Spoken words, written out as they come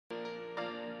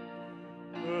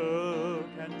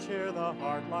cheer the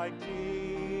heart like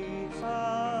Jesus,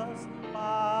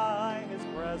 by his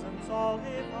presence all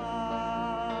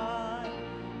divine.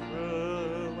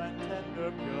 True and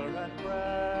tender, pure and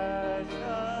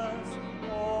precious,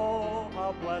 oh,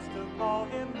 how blessed to call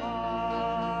him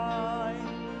mine.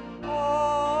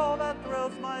 All that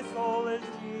thrills my soul is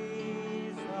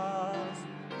Jesus,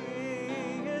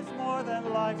 he is more than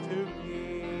life to me.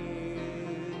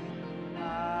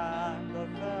 And the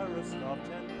fairest of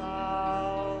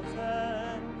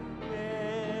 10,000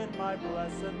 in my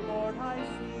blessed Lord I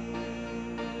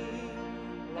see.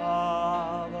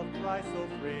 Love of Christ so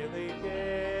freely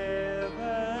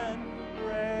given,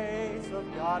 grace of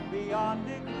God beyond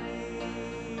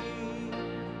degree,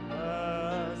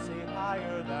 mercy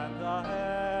higher than the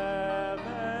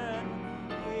heaven,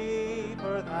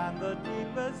 deeper than the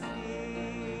deepest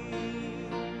sea.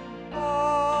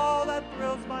 All that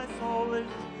thrills my soul is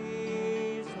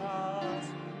Jesus,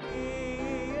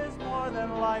 he is more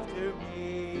than life to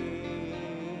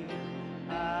me.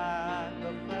 And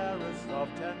the fairest of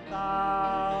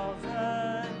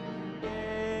 10,000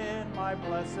 in my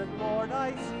blessed Lord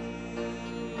I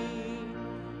see.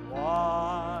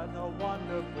 What a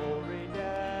wonderful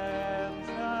redemption,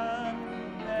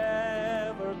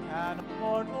 never can a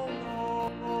mortal know.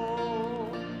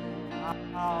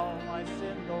 How my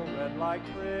sin, though red like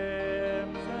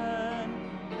crimson,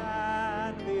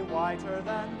 can be whiter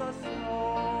than the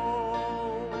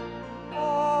snow.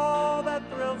 All that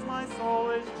thrills my soul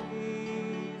is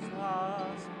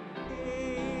Jesus,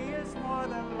 he is more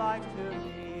than life to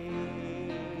me.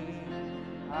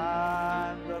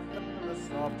 And the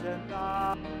fairest of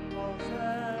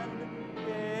 10,000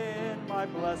 in my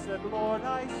blessed Lord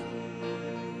I see.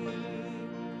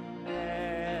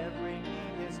 Every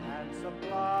need his hand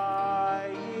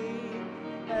supplying,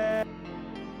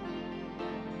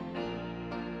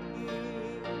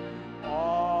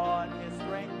 on his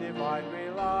strength divine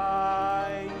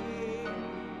relying,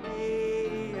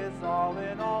 he is all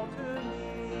in all to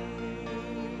me.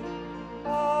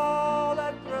 All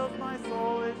that thrills my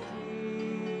soul is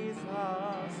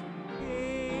Jesus, he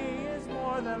is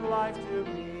more than life to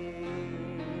me.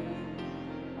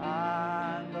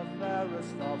 And the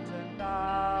fairest of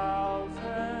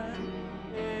 10,000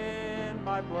 in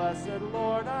my blessed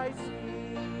Lord I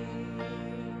see.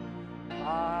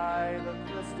 By the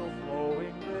crystal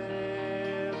flowing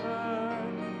river,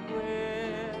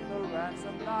 with the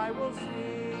ransomed I will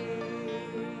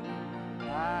sing,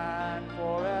 and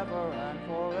forever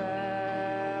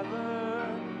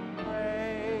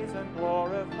praise and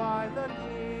glorify the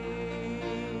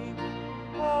King.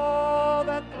 All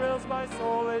that thrills my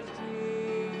soul is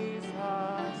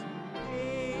Jesus,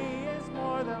 he is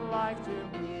more than life to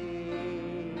me.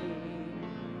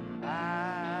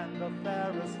 And the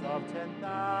fairest of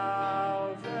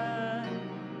 10,000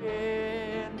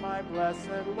 in my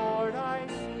blessed Lord I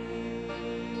see.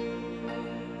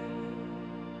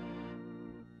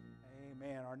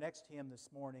 Amen. Our next hymn this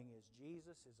morning is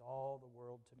Jesus is All the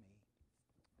World to Me.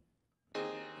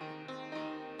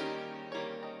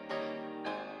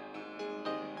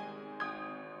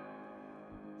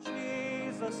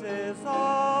 Jesus is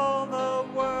all the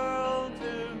world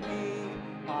to me,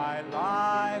 my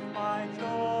life, my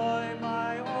joy,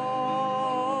 my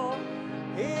all.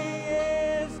 He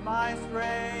is my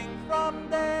strength from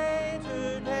day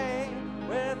to day.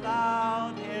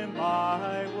 Without him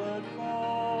I would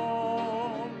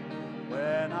fall.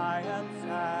 When I am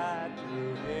sad,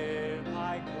 to him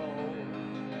I go.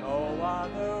 No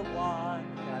other one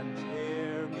can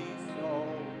cheer me so.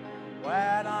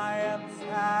 When I am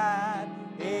sad,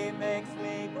 he makes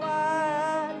me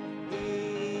glad.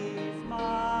 He's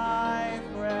my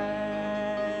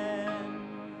friend.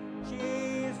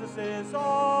 Jesus is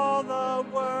all the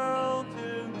world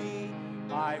to me,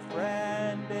 my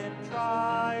friend in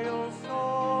trials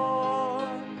sore.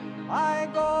 I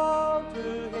go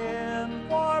to him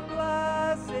for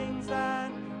blessings,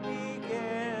 and he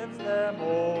gives them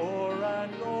more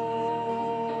and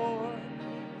more.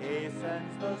 He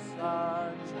sends the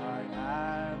sunshine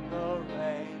and the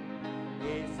rain.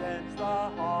 He sends the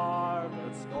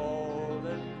harvest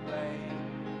golden grain.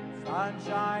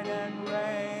 Sunshine and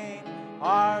rain,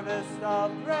 harvest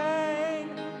of grain.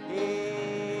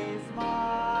 He's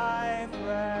my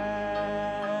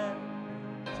friend.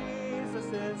 Jesus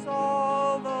is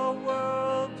all the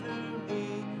world to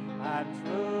me, and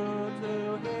true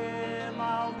to him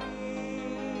I'll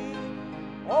be.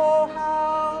 Oh,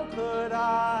 how could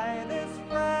I this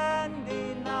friend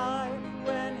deny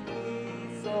when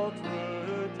he's so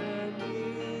true to me?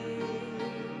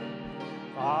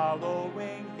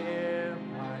 Following him,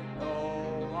 I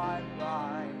know I'm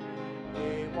right.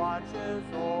 He watches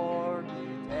o'er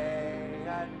me day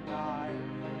and night,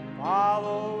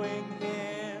 following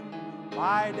him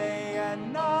by day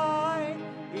and night.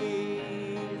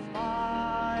 He's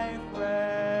my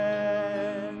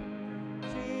friend.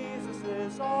 Jesus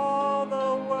is all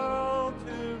the world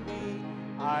to me.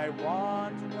 I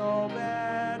want no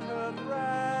better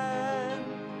friend.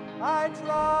 I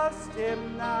trust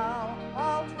him now,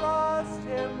 I'll trust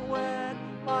him when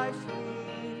my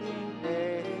sleeping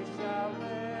days shall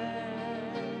end.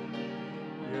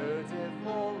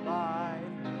 Beautiful life,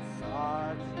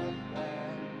 such a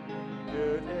plan.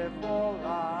 Beautiful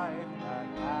life that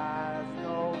has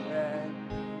no end.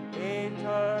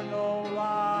 Eternal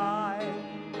life,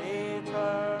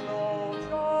 eternal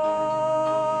joy.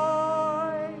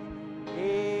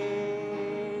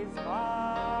 He's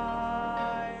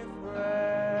my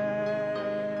friend.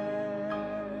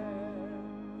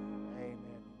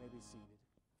 Amen. You may be seated.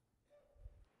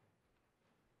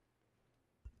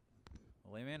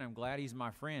 Well, amen. I'm glad he's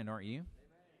my friend, aren't you?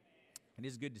 It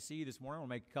is good to see you this morning. We'll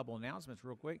make a couple announcements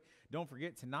real quick. Don't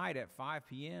forget, tonight at 5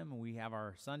 p.m., we have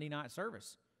our Sunday night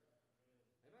service.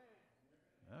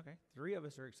 Okay, 3 of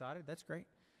us are excited. That's great.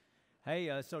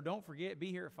 Hey, so don't forget, be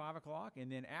here at 5 o'clock,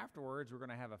 and then afterwards, we're going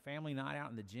to have a family night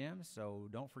out in the gym, so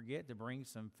don't forget to bring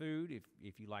some food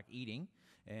if you like eating,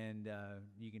 and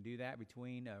you can do that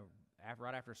between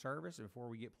right after service and before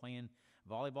we get playing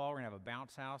volleyball. We're going to have a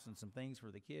bounce house and some things for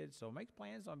the kids, so make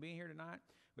plans on being here tonight.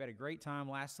 We had a great time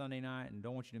last Sunday night, and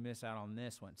don't want you to miss out on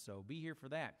this one, so be here for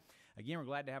that. Again, we're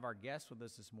glad to have our guests with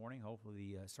us this morning.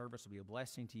 Hopefully the service will be a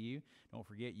blessing to you. Don't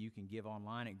forget, you can give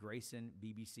online at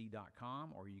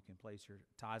graysonbbc.com, or you can place your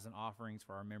tithes and offerings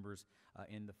for our members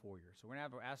in the foyer. So we're going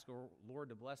to ask the Lord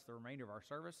to bless the remainder of our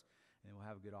service, and we'll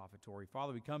have a good offertory.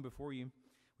 Father, we come before you.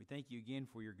 We thank you again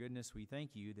for your goodness. We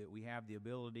thank you that we have the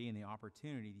ability and the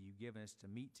opportunity that you've given us to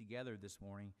meet together this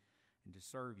morning and to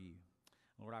serve you.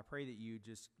 Lord, I pray that you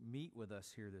just meet with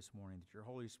us here this morning, that your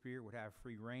Holy Spirit would have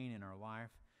free reign in our life,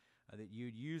 that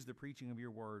you'd use the preaching of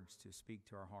your words to speak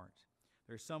to our hearts.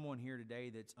 There's someone here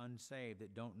today that's unsaved,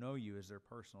 that don't know you as their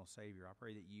personal Savior. I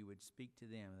pray that you would speak to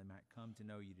them and they might come to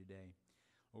know you today.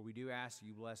 Lord, we do ask that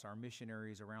you bless our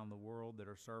missionaries around the world that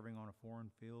are serving on a foreign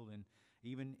field, and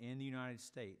even in the United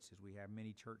States, as we have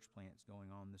many church plants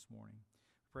going on this morning.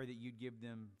 Pray that you'd give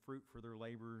them fruit for their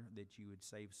labor, that you would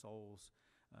save souls,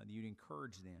 that you'd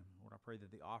encourage them. Lord, I pray that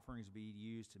the offerings be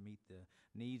used to meet the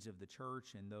needs of the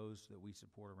church and those that we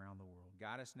support around the world.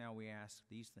 Guide us now, we ask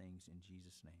these things in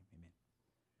Jesus' name. Amen.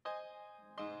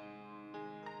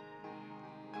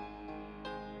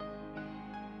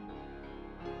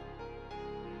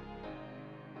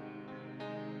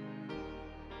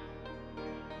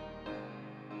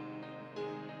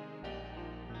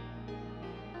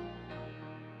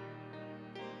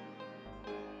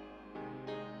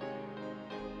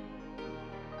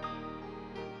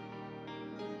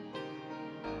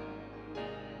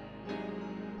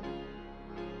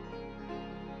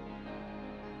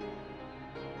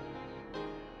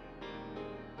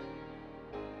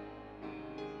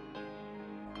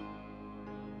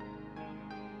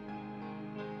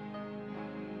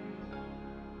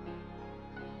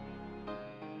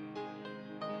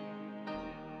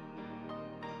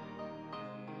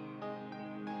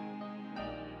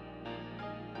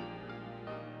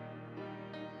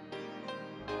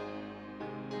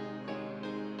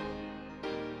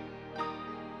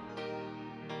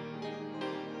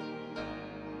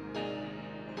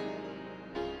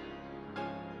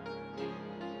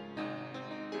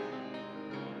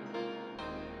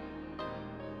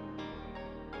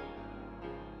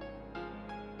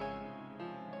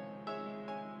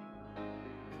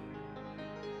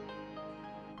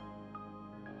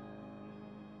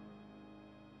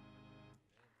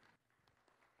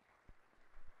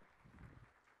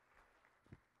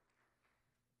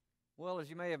 Well,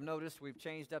 as you may have noticed, we've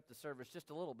changed up the service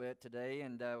just a little bit today,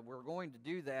 and we're going to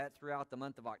do that throughout the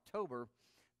month of October.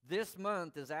 This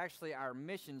month is actually our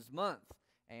missions month,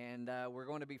 and we're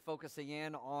going to be focusing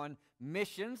in on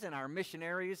missions and our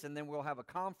missionaries, and then we'll have a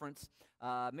conference,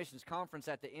 missions conference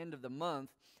at the end of the month.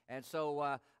 And so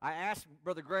I asked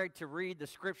Brother Greg to read the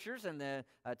scriptures and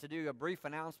to do a brief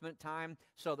announcement time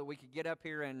so that we could get up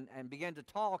here and begin to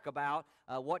talk about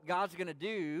what God's going to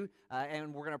do,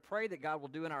 and we're going to pray that God will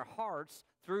do in our hearts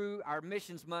through our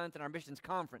missions month and our missions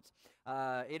conference.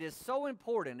 It is so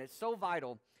important, it's so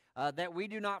vital that we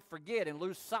do not forget and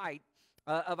lose sight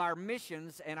of our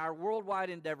missions and our worldwide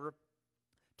endeavor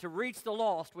to reach the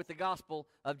lost with the gospel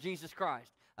of Jesus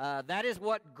Christ. That is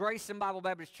what Grace and Bible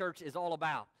Baptist Church is all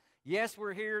about. Yes,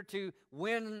 we're here to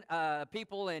win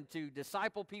people and to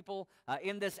disciple people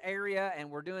in this area,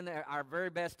 and we're doing our very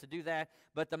best to do that.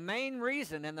 But the main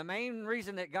reason, and the main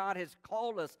reason that God has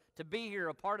called us to be here,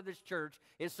 a part of this church,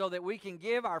 is so that we can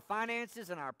give our finances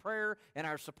and our prayer and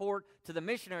our support to the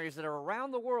missionaries that are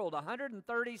around the world,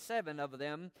 137 of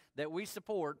them that we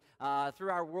support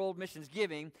through our World Missions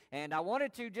Giving. And I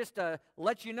wanted to just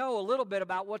let you know a little bit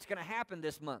about what's going to happen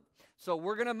this month. So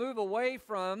we're going to move away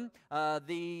from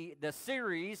the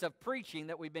series of preaching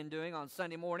that we've been doing on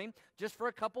Sunday morning just for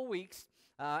a couple weeks.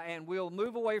 And we'll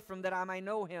move away from that I May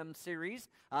Know Him series.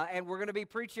 And we're going to be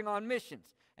preaching on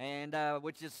missions, and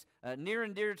which is near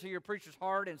and dear to your preacher's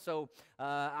heart. And so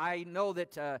I know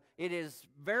that it is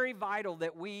very vital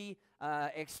that we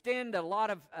extend a lot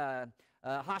of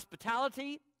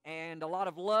hospitality and a lot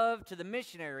of love to the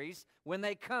missionaries when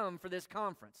they come for this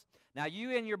conference. Now,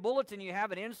 you in your bulletin, you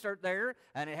have an insert there,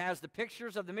 and it has the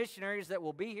pictures of the missionaries that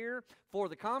will be here for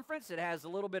the conference. It has a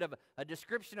little bit of a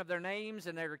description of their names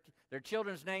and their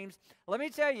children's names. Let me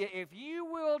tell you, if you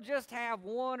will just have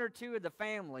one or two of the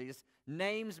families'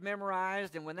 names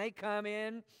memorized, and when they come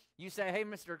in, you say, "Hey,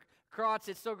 Mr. Krotz,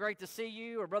 it's so great to see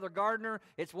you," or "Brother Gardner,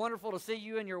 it's wonderful to see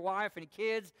you and your wife and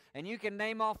kids," and you can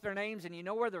name off their names and you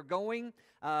know where they're going.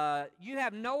 You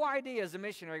have no idea as a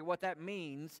missionary what that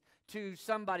means to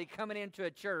somebody coming into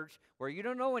a church where you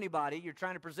don't know anybody. You're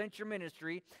trying to present your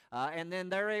ministry, and then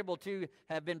they're able to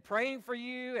have been praying for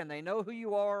you, and they know who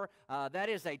you are. That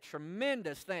is a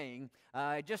tremendous thing,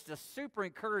 just a super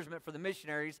encouragement for the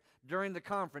missionaries during the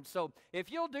conference. So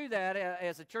if you'll do that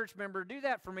as a church member, do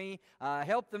that for me.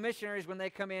 Help the missionaries when they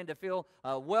come in to feel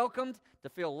welcomed, to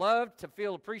feel loved, to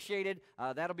feel appreciated.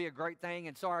 That'll be a great thing.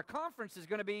 And so our conference is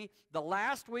going to be the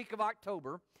last week of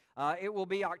October. It will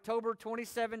be October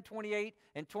 27, 28,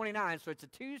 and 29. So it's a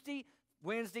Tuesday,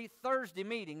 Wednesday, Thursday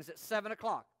meetings at 7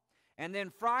 o'clock. And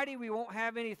then Friday, we won't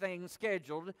have anything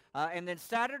scheduled. And then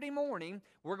Saturday morning,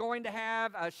 we're going to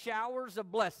have showers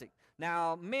of blessing.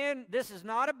 Now, men, this is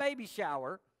not a baby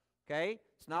shower, okay?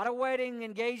 It's not a wedding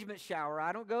engagement shower.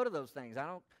 I don't go to those things.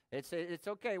 It's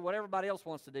okay, what everybody else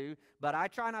wants to do, but I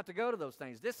try not to go to those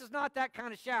things. This is not that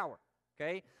kind of shower,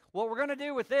 okay? What we're going to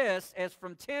do with this is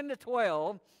from 10 to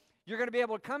 12, you're going to be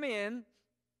able to come in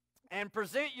and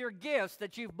present your gifts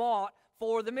that you've bought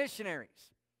for the missionaries.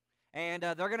 And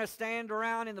they're going to stand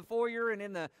around in the foyer and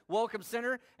in the welcome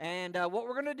center. And what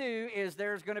we're going to do is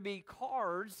there's going to be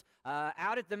cards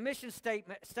out at the mission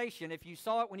station. If you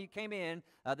saw it when you came in,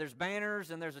 there's banners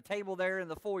and there's a table there in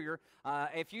the foyer.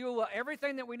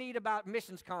 Everything that we need about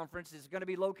missions conference is going to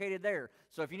be located there.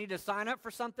 So if you need to sign up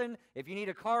for something, if you need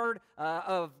a card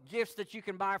of gifts that you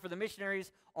can buy for the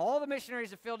missionaries, all the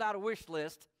missionaries have filled out a wish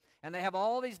list. And they have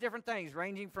all these different things,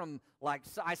 ranging from, like,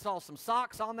 I saw some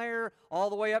socks on there, all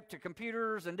the way up to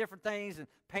computers and different things, and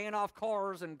paying off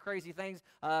cars and crazy things.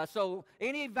 So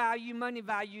any value, money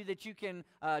value that you can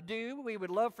do, we would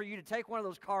love for you to take one of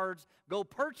those cards, go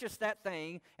purchase that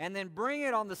thing, and then bring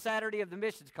it on the Saturday of the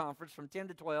missions conference from 10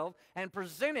 to 12, and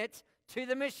present it to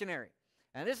the missionary.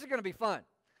 And this is going to be fun.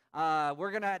 Some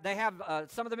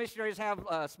of the missionaries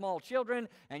have small children,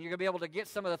 and you're going to be able to get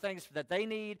some of the things that they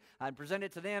need and present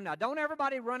it to them. Now, don't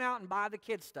everybody run out and buy the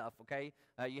kids' stuff, okay?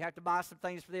 You have to buy some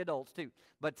things for the adults, too.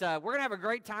 But we're going to have a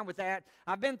great time with that.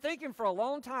 I've been thinking for a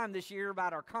long time this year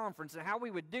about our conference and how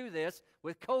we would do this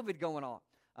with COVID going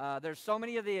on. There's so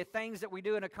many of the things that we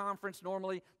do in a conference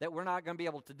normally that we're not going to be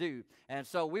able to do. And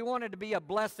so we wanted to be a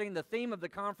blessing. The theme of the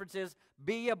conference is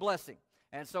Be a Blessing.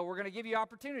 And so we're going to give you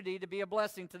opportunity to be a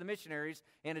blessing to the missionaries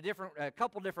in a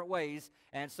couple different ways.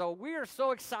 And so we are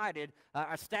so excited.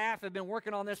 Our staff have been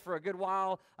working on this for a good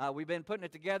while. We've been putting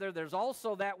it together. There's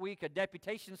also that week a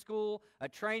deputation school, a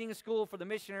training school for the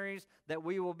missionaries that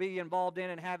we will be involved in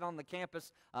and have on the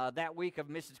campus that week of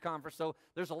missions conference. So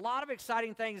there's a lot of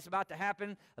exciting things about to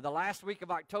happen the last week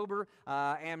of October.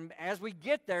 And as we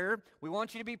get there, we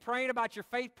want you to be praying about your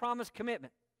faith promise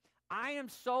commitment. I am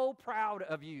so proud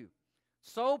of you.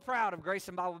 So proud of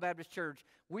Grayson Bible Baptist Church.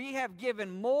 We have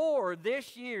given more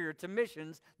this year to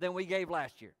missions than we gave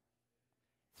last year.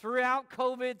 Throughout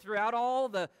COVID, throughout all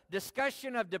the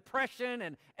discussion of depression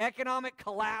and economic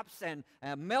collapse and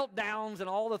meltdowns and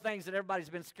all the things that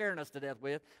everybody's been scaring us to death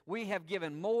with, we have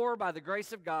given more by the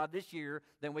grace of God this year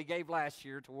than we gave last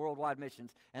year to worldwide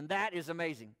missions. And that is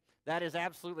amazing. That is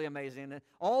absolutely amazing. And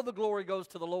all the glory goes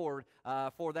to the Lord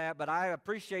for that, but I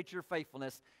appreciate your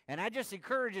faithfulness. And that just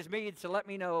encourages me to let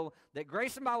me know that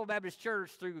Grayson Bible Baptist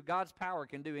Church, through God's power,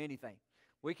 can do anything.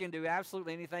 We can do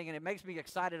absolutely anything, and it makes me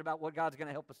excited about what God's going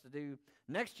to help us to do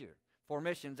next year for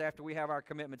missions after we have our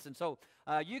commitments. And so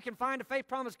you can find a Faith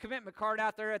Promise commitment card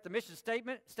out there at the mission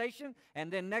station, and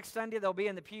then next Sunday they'll be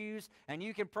in the pews, and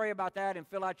you can pray about that and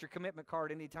fill out your commitment card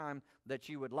anytime that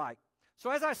you would like. So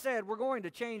as I said, we're going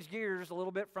to change gears a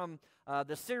little bit from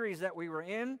the series that we were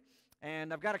in,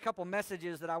 and I've got a couple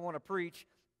messages that I want to preach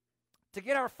to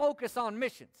get our focus on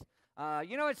missions.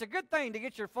 You know, it's a good thing to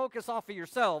get your focus off of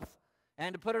yourself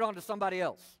and to put it onto somebody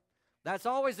else. That's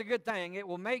always a good thing. It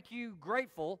will make you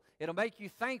grateful. It'll make you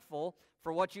thankful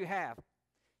for what you have.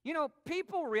 You know,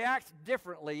 people react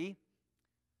differently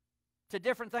to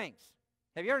different things.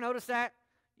 Have you ever noticed that?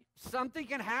 Something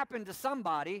can happen to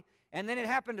somebody, and then it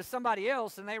happened to somebody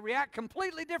else, and they react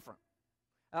completely different.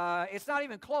 It's not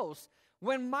even close.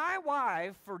 When my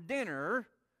wife for dinner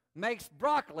makes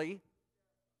broccoli,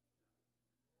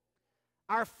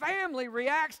 our family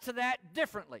reacts to that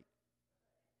differently.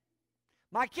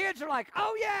 My kids are like,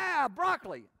 oh yeah,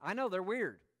 broccoli. I know, they're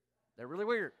weird. They're really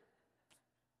weird.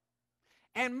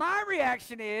 And my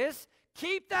reaction is,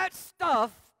 keep that stuff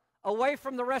away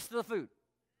from the rest of the food.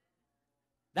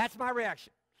 That's my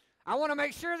reaction. I want to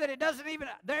make sure that it doesn't even,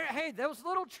 hey, those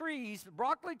little trees,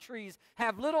 broccoli trees,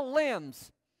 have little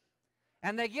limbs.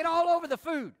 And they get all over the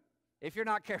food if you're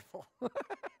not careful.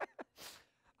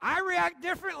 I react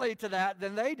differently to that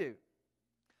than they do.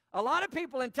 A lot of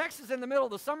people in Texas in the middle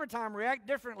of the summertime react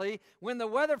differently. When the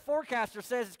weather forecaster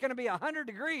says it's going to be 100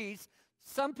 degrees,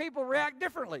 some people react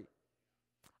differently.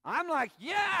 I'm like,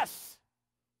 yes,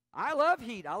 I love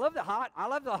heat. I love the hot. I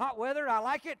love the hot weather. I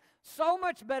like it so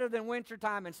much better than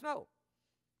wintertime and snow.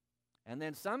 And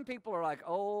then some people are like,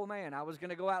 oh, man, I was going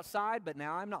to go outside, but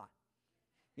now I'm not.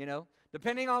 You know,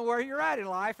 depending on where you're at in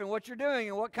life and what you're doing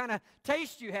and what kind of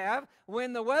taste you have,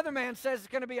 when the weatherman says it's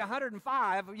going to be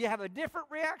 105, you have a different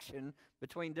reaction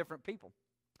between different people.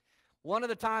 One of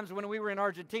the times when we were in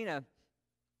Argentina,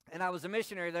 and I was a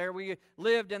missionary there, we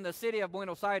lived in the city of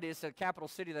Buenos Aires, a capital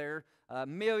city there,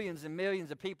 millions and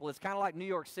millions of people. It's kind of like New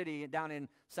York City down in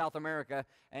South America.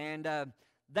 And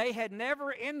they had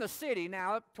never in the city,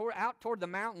 now out toward the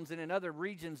mountains and in other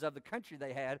regions of the country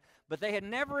they had, but they had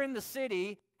never in the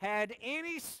city had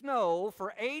any snow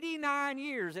for 89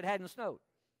 years. It hadn't snowed.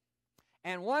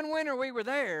 And one winter we were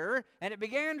there, and it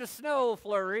began to snow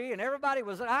flurry, and everybody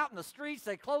was out in the streets.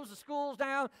 They closed the schools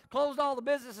down, closed all the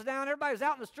businesses down. Everybody was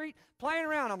out in the street playing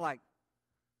around. I'm like,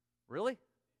 really?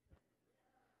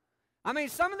 I mean,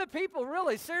 some of the people,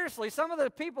 really, seriously, some of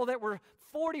the people that were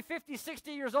 40, 50,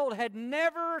 60 years old had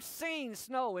never seen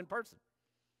snow in person.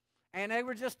 And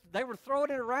they were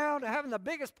throwing it around and having the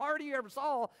biggest party you ever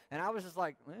saw. And I was just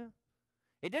like, well,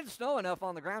 it didn't snow enough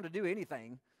on the ground to do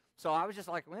anything. So I was just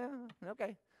like, well,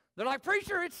 okay. They're like,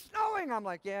 preacher, it's snowing. I'm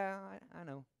like, yeah, I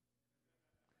know.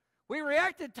 We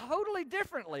reacted totally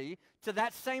differently to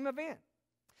that same event.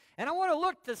 And I want to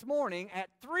look this morning at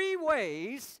 3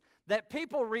 ways that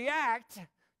people react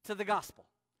to the gospel.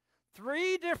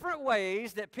 3 different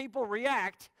ways that people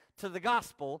react to the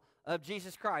gospel of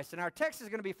Jesus Christ. And our text is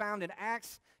going to be found in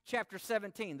Acts chapter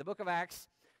 17, the book of Acts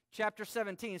chapter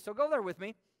 17. So go there with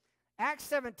me. Acts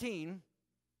 17.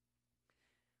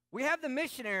 We have the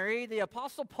missionary, the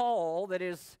Apostle Paul, that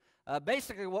is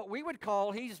basically what we would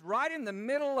call, he's right in the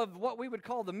middle of what we would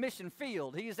call the mission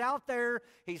field. He's out there,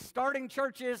 he's starting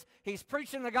churches, he's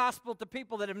preaching the gospel to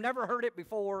people that have never heard it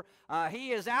before.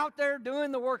 He is out there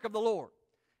doing the work of the Lord.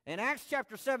 In Acts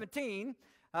chapter 17,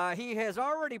 he has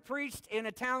already preached in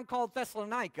a town called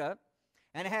Thessalonica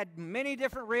and had many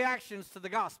different reactions to the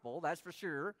gospel, that's for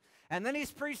sure. And then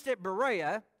he's preached at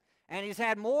Berea, and he's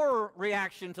had more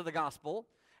reaction to the gospel.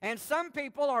 And some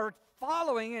people are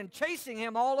following and chasing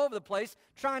him all over the place,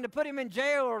 trying to put him in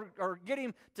jail or get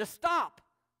him to stop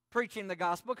preaching the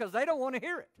gospel because they don't want to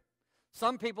hear it.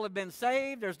 Some people have been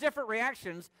saved. There's different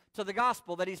reactions to the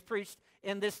gospel that he's preached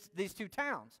in these 2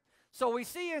 towns. So we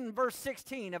see in verse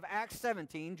 16 of Acts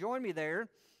 17, join me there,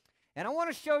 and I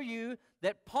want to show you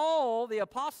that Paul, the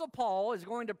Apostle Paul, is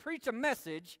going to preach a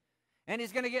message, and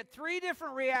he's going to get 3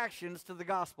 different reactions to the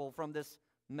gospel from this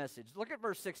message. Look at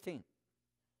verse 16.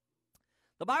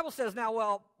 The Bible says,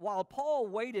 now while Paul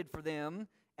waited for them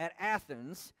at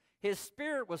Athens, his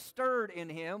spirit was stirred in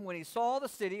him when he saw the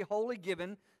city wholly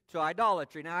given to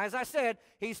idolatry. Now, as I said,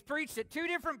 he's preached at 2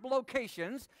 different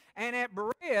locations, and at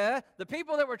Berea, the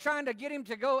people that were trying to get him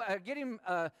to go,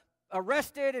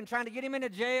 arrested and trying to get him into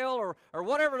jail or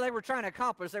whatever they were trying to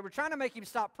accomplish, they were trying to make him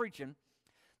stop preaching.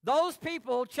 Those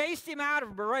people chased him out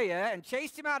of Berea and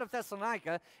chased him out of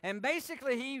Thessalonica, and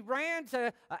basically he ran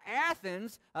to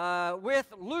Athens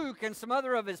with Luke and some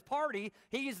other of his party.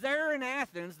 He's there in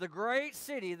Athens, the great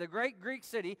city, the great Greek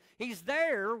city. He's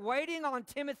there waiting on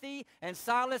Timothy and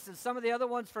Silas and some of the other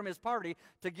ones from his party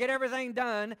to get everything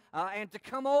done and to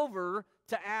come over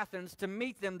to Athens to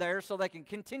meet them there so they can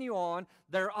continue on.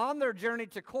 They're on their journey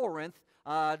to Corinth.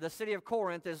 The city of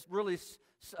Corinth is really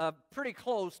pretty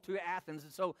close to Athens.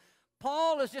 And so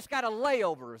Paul has just got a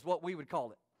layover, is what we would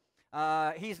call it.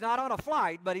 He's not on a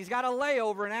flight, but he's got a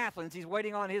layover in Athens. He's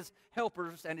waiting on his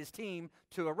helpers and his team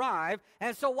to arrive.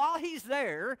 And so while he's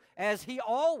there, as he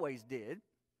always did,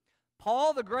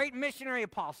 Paul, the great missionary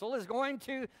apostle, is going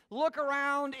to look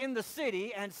around in the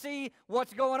city and see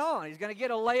what's going on. He's going to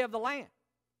get a lay of the land.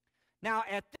 Now,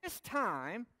 at this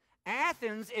time,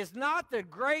 Athens is not the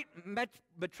great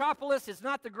metropolis. It's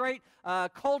not the great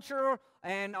culture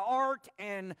and art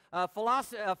and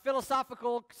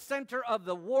philosophical center of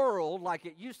the world like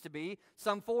it used to be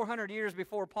some 400 years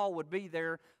before Paul would be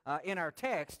there in our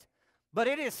text. But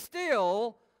it is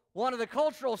still one of the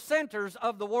cultural centers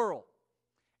of the world.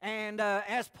 And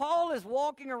as Paul is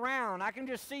walking around, I can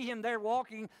just see him there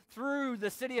walking through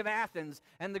the city of Athens.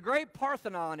 And the great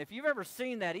Parthenon, if you've ever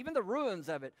seen that, even the ruins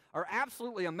of it are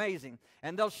absolutely amazing.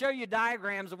 And they'll show you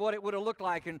diagrams of what it would have looked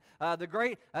like. And the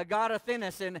great god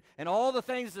Athenas and all the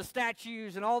things, the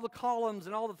statues and all the columns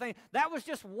and all the things. That was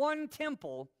just one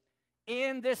temple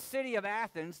in this city of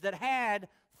Athens that had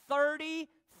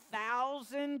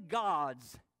 30,000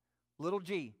 gods, little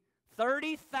g,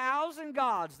 30,000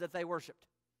 gods that they worshiped.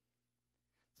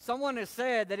 Someone has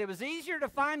said that it was easier to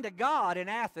find a god in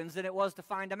Athens than it was to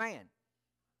find a man.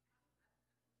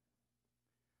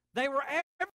 They were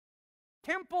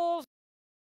temples,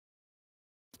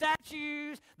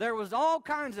 statues. There was all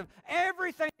kinds of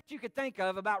everything that you could think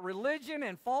of about religion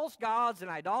and false gods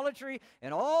and idolatry,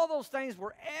 and all those things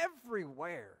were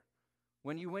everywhere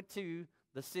when you went to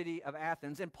the city of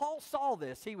Athens. And Paul saw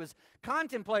this. He was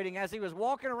contemplating as he was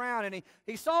walking around, and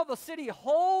he saw the city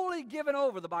wholly given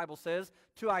over, the Bible says,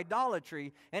 to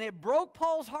idolatry. And it broke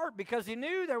Paul's heart because he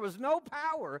knew there was no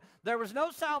power, there was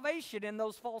no salvation in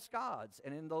those false gods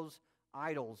and in those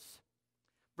idols.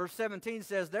 Verse 17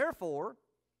 says, therefore,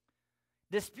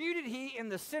 disputed he in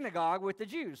the synagogue with the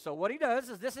Jews. So what he does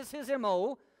is, this is his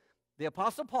M.O., the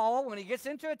Apostle Paul, when he gets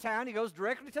into a town, he goes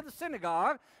directly to the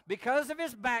synagogue because of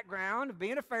his background of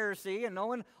being a Pharisee and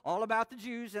knowing all about the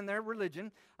Jews and their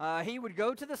religion. He would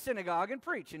go to the synagogue and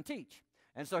preach and teach.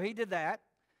 And so he did that.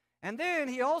 And then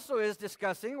he also is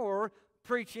discussing or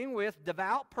preaching with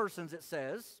devout persons, it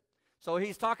says. So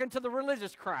he's talking to the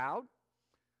religious crowd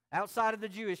outside of the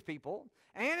Jewish people,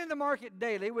 and in the market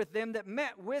daily with them that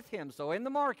met with him. So in the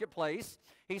marketplace,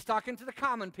 he's talking to the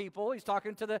common people. He's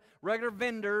talking to the regular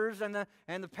vendors and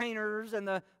the painters and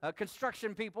the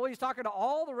construction people. He's talking to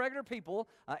all the regular people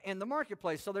in the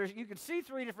marketplace. So you can see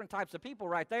three different types of people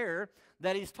right there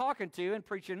that he's talking to and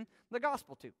preaching the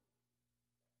gospel to.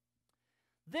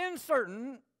 Then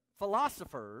certain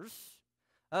philosophers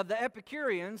of the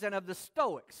Epicureans and of the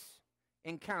Stoics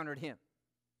encountered him.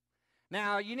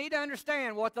 Now, you need to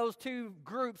understand what those two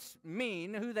groups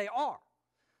mean, who they are.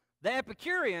 The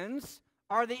Epicureans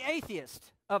are the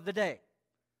atheists of the day.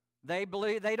 They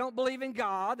don't believe in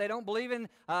God. They don't believe in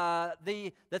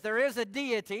that there is a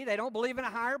deity. They don't believe in a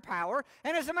higher power.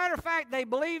 And as a matter of fact, they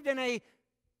believed in a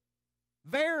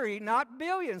very, not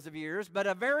billions of years, but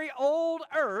a very old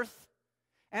earth.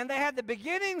 And they had the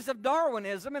beginnings of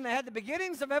Darwinism, and they had the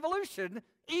beginnings of evolution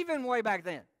even way back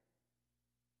then.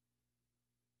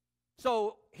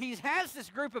 So he has this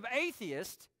group of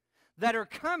atheists that are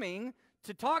coming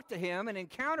to talk to him and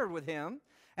encounter with him.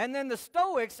 And then the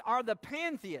Stoics are the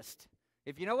pantheists.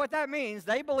 If you know what that means,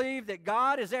 they believe that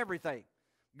God is everything.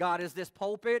 God is this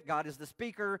pulpit. God is the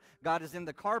speaker. God is in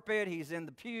the carpet. He's in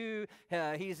the pew.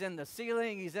 He's in the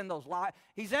ceiling. He's in those lights.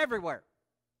 He's everywhere.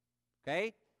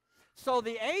 Okay? So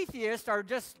the atheists are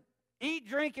just eat,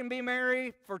 drink, and be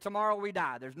merry, for tomorrow we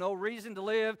die. There's no reason to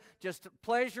live. Just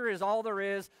pleasure is all there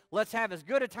is. Let's have as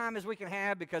good a time as we can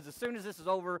have, because as soon as this is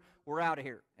over, we're out of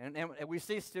here. And we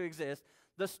cease to exist.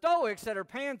 The Stoics that are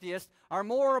pantheists are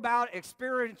more about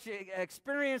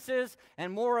experiences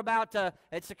and more about,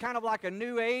 it's a kind of like a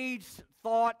New Age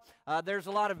thought. There's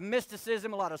a lot of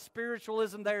mysticism, a lot of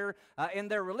spiritualism there in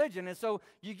their religion. And so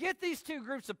you get these two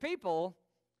groups of people,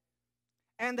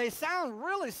 and they sound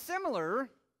really similar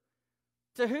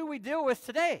to who we deal with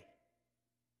today.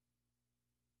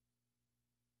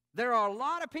 There are a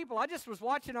lot of people. I just was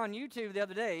watching on YouTube the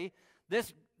other day,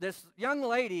 this young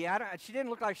lady, she didn't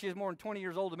look like she was more than 20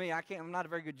 years old to me. I'm not a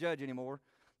very good judge anymore.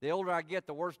 The older I get,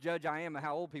 the worse judge I am of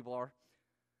how old people are.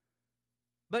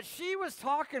 But she was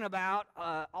talking about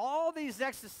all these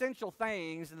existential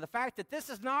things and the fact that this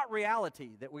is not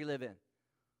reality that we live in.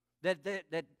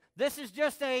 That this is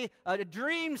just a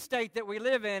dream state that we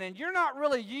live in, and you're not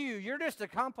really you. You're just a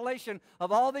compilation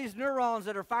of all these neurons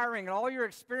that are firing and all your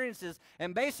experiences,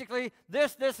 and basically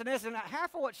this, and this. And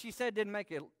half of what she said didn't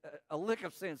make a lick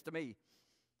of sense to me.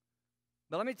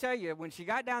 But let me tell you, when she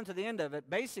got down to the end of it,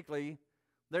 basically,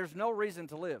 there's no reason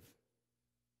to live.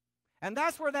 And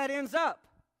that's where that ends up.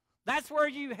 That's where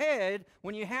you head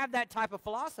when you have that type of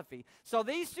philosophy. So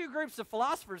these two groups of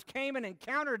philosophers came and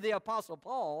encountered the Apostle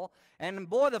Paul, and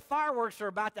boy, the fireworks are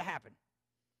about to happen.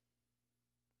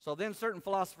 So then certain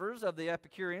philosophers of the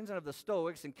Epicureans and of the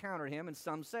Stoics encountered him, and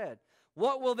some said,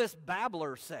 "What will this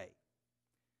babbler say?"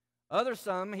 Other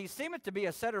some, "He seemeth to be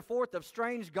a setter forth of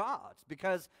strange gods,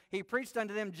 because he preached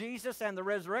unto them Jesus and the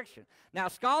resurrection." Now,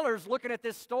 scholars looking at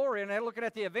this story, and they're looking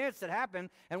at the events that happen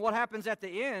and what happens at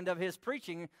the end of his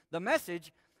preaching the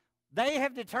message, they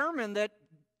have determined that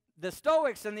the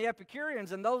Stoics and the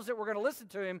Epicureans and those that were going to listen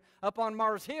to him up on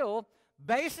Mars Hill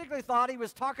basically thought he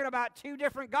was talking about two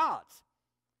different gods.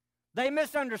 They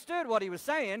misunderstood what he was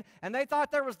saying, and they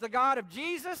thought there was the God of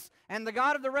Jesus and the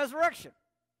God of the resurrection.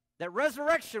 That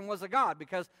resurrection was a God,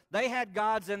 because they had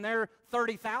gods in there,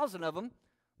 30,000 of them,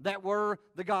 that were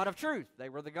the God of truth. They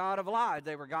were the God of lies.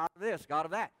 They were God of this, God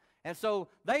of that. And so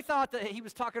they thought that he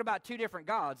was talking about two different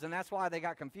gods, and that's why they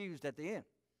got confused at the end.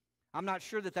 I'm not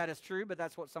sure that that is true, but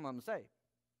that's what some of them say.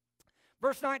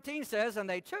 Verse 19 says, "And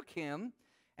they took him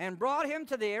and brought him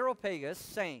to the Areopagus,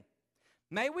 saying,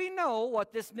 May we know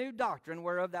what this new doctrine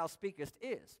whereof thou speakest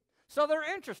is." So they're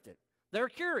interested. They're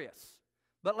curious.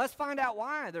 But let's find out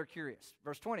why they're curious.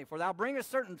 Verse 20, "For thou bringest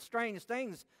certain strange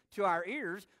things to our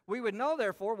ears. We would know,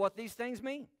 therefore, what these things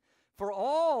mean. For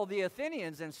all the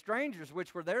Athenians and strangers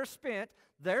which were there spent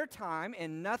their time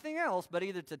in nothing else but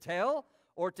either to tell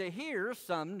or to hear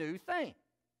some new thing."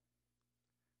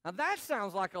 Now that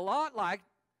sounds like a lot like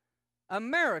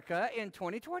America in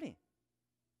 2020.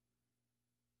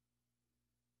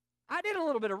 I did a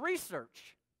little bit of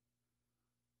research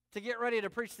to get ready to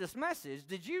preach this message.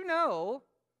 Did you know,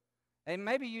 and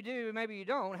maybe you do, maybe you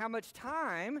don't, how much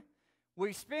time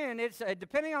we spend? It's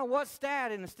depending on what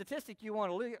stat and statistic you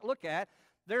want to look at,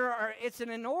 it's an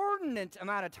inordinate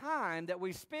amount of time that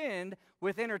we spend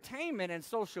with entertainment and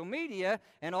social media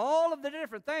and all of the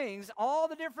different things, all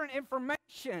the different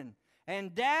information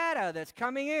and data that's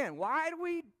coming in. Why do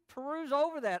we peruse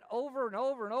over that over and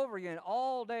over and over again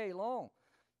all day long?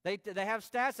 They have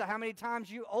stats of how many times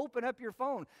you open up your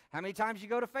phone, how many times you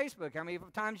go to Facebook, how many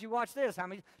times you watch this, how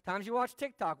many times you watch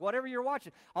TikTok, whatever you're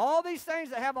watching. All these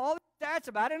things that have all these stats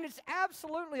about it, and it's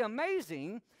absolutely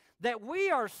amazing that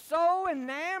we are so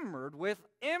enamored with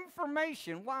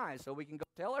information. Why? So we can go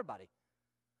tell everybody.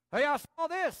 "Hey, I saw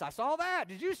this, I saw that.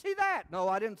 Did you see that?" "No,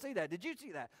 I didn't see that." "Did you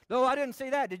see that?" "No, I didn't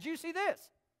see that." "Did you see this?"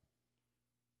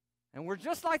 And we're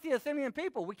just like the Athenian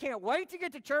people. We can't wait to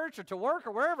get to church or to work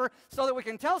or wherever so that we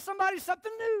can tell somebody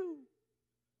something new.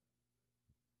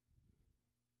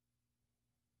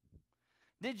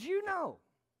 Did you know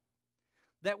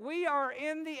that we are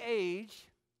in the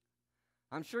age,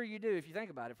 I'm sure you do if you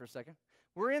think about it for a second,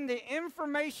 we're in the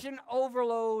information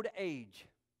overload age.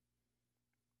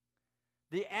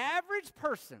 The average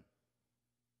person,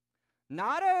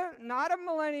 not a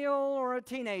millennial or a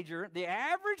teenager, the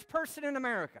average person in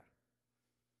America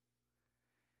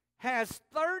has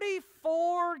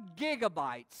 34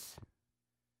 gigabytes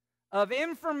of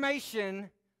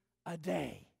information a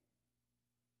day.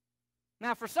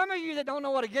 Now, for some of you that don't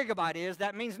know what a gigabyte is,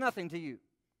 that means nothing to you.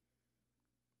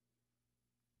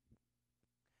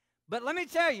 But let me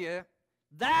tell you,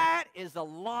 that is a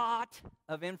lot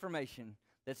of information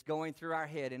that's going through our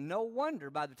head. And no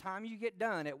wonder by the time you get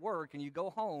done at work and you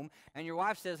go home and your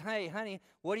wife says, "Hey, honey,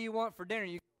 what do you want for dinner?"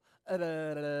 You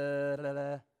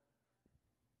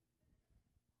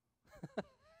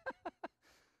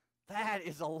That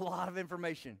is a lot of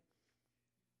information.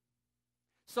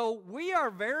 So we are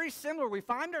very similar. We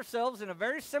find ourselves in a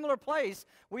very similar place.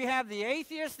 We have the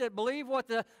atheists that believe what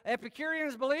the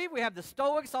Epicureans believe. We have the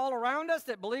Stoics all around us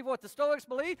that believe what the Stoics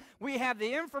believe. We have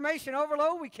the information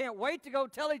overload. We can't wait to go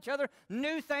tell each other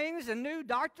new things and new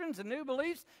doctrines and new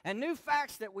beliefs and new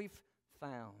facts that we've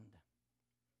found.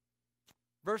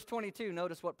 Verse 22,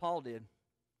 notice what Paul did.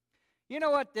 You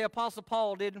know what the Apostle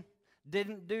Paul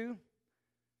didn't do?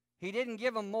 He didn't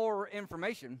give them more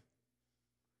information.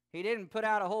 He didn't put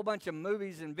out a whole bunch of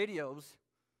movies and videos.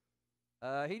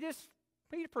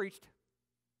 He preached.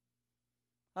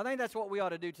 I think that's what we ought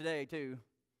to do today, too.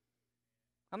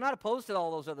 I'm not opposed to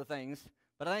all those other things,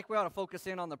 But I think we ought to focus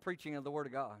in on the preaching of the Word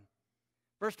of God.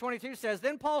 Verse 22 says,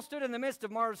 Then Paul stood in the midst of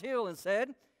Mars Hill and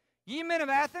said, Ye men of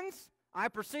Athens, I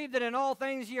perceive that in all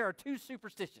things ye are too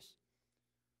superstitious.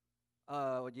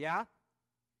 Yeah?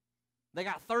 They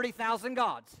got 30,000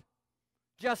 gods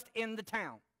just in the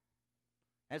town.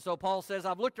 And so Paul says,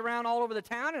 I've looked around all over the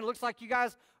town, and it looks like you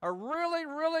guys are really,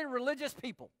 really religious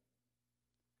people.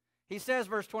 He says,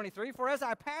 verse 23, For as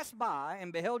I passed by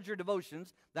and beheld your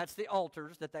devotions, that's the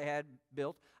altars that they had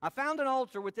built, I found an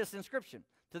altar with this inscription,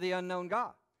 To the unknown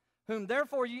God, whom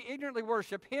therefore ye ignorantly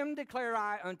worship, him declare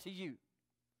I unto you.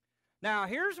 Now,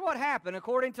 here's what happened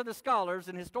according to the scholars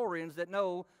and historians that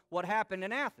know what happened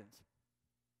in Athens.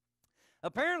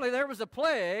 Apparently, there was a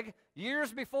plague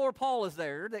years before Paul is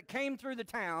there that came through the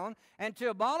town, and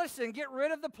to abolish and get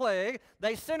rid of the plague,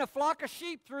 they sent a flock of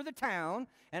sheep through the town,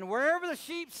 and wherever the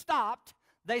sheep stopped,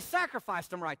 they sacrificed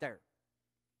them right there.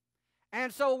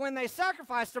 And so when they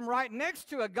sacrificed them right next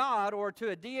to a god or to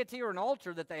a deity or an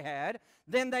altar that they had,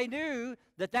 then they knew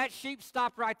that that sheep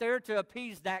stopped right there to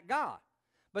appease that god.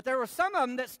 But there were some of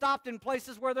them that stopped in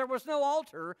places where there was no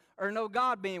altar or no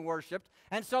God being worshipped.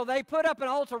 And so they put up an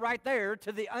altar right there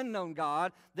to the unknown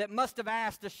God that must have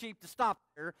asked the sheep to stop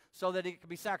there so that it could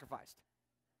be sacrificed.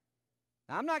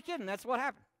 Now, I'm not kidding. That's what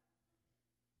happened.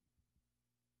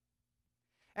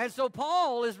 And so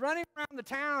Paul is running around the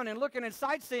town and looking and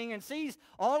sightseeing and sees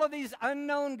all of these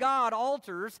unknown God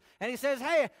altars. And he says,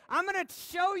 hey, I'm going to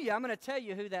show you, I'm going to tell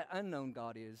you who that unknown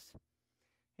God is.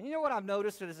 And you know what I've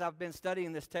noticed as I've been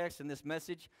studying this text and this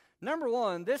message? Number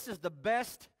one, this is the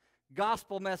best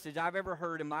gospel message I've ever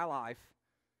heard in my life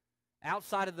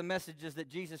outside of the messages that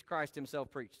Jesus Christ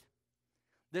himself preached.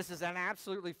 This is an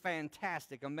absolutely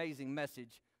fantastic, amazing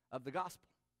message of the gospel.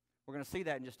 We're going to see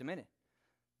that in just a minute.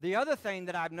 The other thing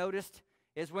that I've noticed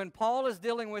is when Paul is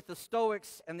dealing with the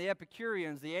Stoics and the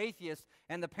Epicureans, the atheists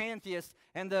and the pantheists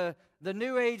and the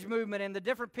New Age movement and the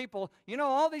different people, you know,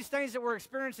 all these things that we're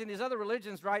experiencing, these other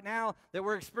religions right now that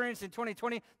we're experiencing in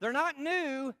 2020, they're not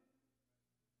new.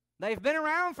 They've been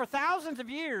around for thousands of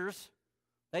years.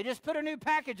 They just put a new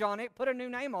package on it, put a new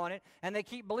name on it, and they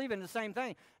keep believing the same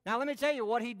thing. Now, let me tell you,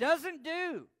 what he doesn't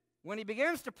do when he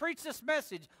begins to preach this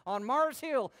message on Mars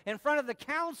Hill in front of the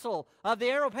council of the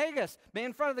Areopagus,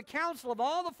 in front of the council of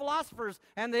all the philosophers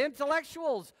and the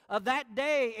intellectuals of that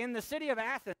day in the city of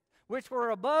Athens, which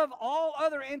were above all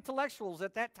other intellectuals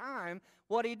at that time,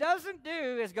 what he doesn't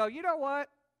do is go, you know what,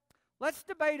 let's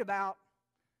debate about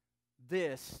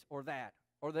this or that,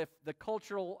 or the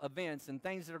cultural events and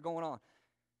things that are going on.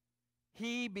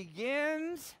 He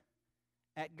begins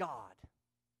at God.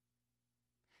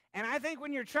 And I think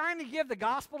when you're trying to give the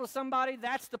gospel to somebody,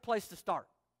 that's the place to start.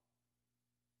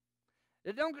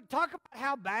 Don't talk about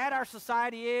how bad our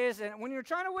society is, and when you're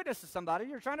trying to witness to somebody,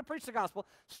 you're trying to preach the gospel,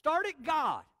 start at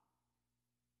God.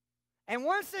 And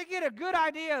once they get a good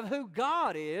idea of who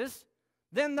God is,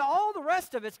 then all the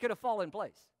rest of it's going to fall in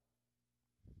place.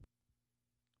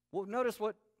 Well, notice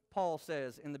what Paul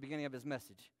says in the beginning of his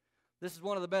message. This is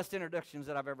one of the best introductions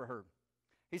that I've ever heard.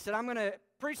 He said, I'm going to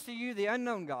preach to you the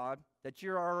unknown God that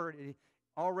you're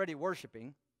already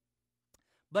worshiping,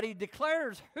 but he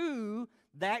declares who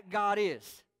that God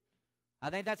is. I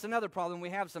think that's another problem we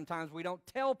have sometimes. We don't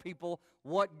tell people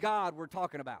what God we're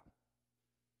talking about.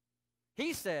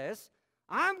 He says,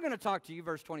 I'm going to talk to you,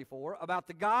 verse 24, about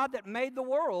the God that made the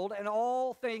world and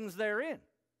all things therein,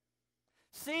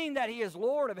 seeing that he is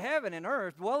Lord of heaven and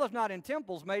earth, dwelleth not in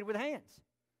temples made with hands.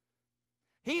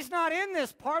 He's not in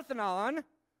this Parthenon,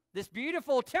 this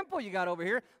beautiful temple you got over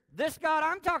here. This God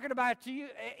I'm talking about to you,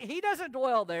 he doesn't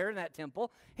dwell there in that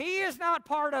temple. He is not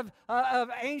part of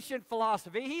ancient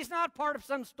philosophy. He's not part of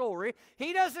some story.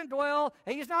 He doesn't dwell,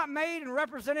 he's not made and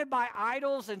represented by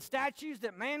idols and statues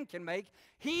that man can make.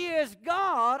 He is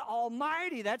God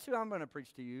Almighty. That's who I'm going to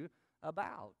preach to you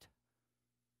about.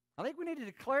 I think we need to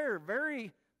declare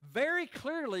very, very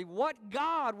clearly what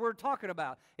God we're talking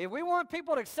about. If we want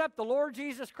people to accept the Lord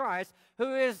Jesus Christ,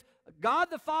 who is God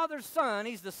the Father's Son,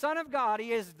 he's the Son of God,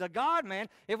 he is the God-man.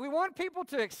 If we want people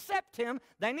to accept him,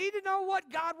 they need to know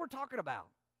what God we're talking about.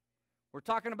 We're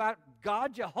talking about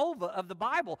God Jehovah of the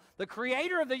Bible, the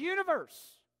creator of the universe.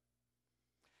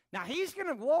 Now, he's going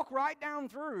to walk right down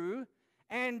through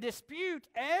and dispute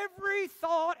every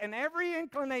thought and every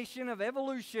inclination of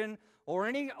evolution or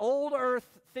any old earth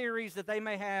theories that they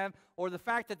may have, or the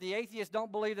fact that the atheists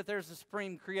don't believe that there's a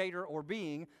supreme creator or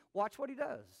being. Watch what he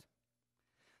does.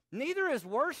 Neither is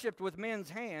worshipped with men's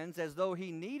hands as though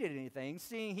he needed anything,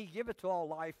 seeing he giveth to all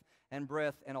life and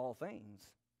breath and all things.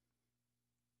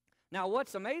 Now,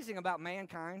 what's amazing about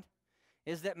mankind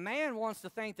is that man wants to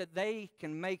think that they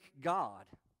can make God.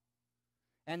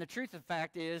 And the truth of the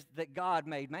fact is that God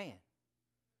made man.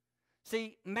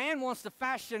 See, man wants to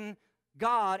fashion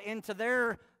God into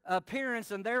their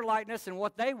appearance and their likeness and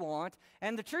what they want.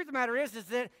 And the truth of the matter is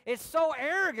that it's so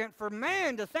arrogant for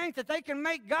man to think that they can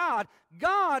make God.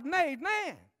 God made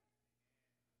man.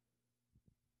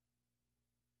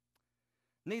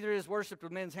 Neither is worshipped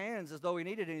with men's hands as though he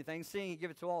needed anything, seeing he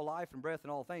giveth to all life and breath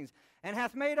and all things, and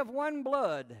hath made of one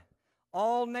blood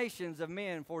all nations of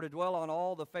men for to dwell on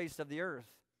all the face of the earth.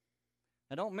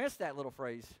 Now don't miss that little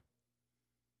phrase.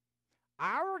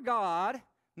 Our God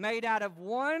made out of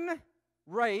one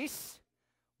race,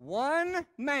 one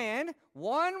man,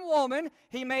 one woman.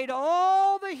 He made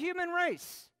all the human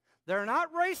race. They're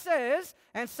not races,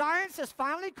 and science has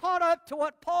finally caught up to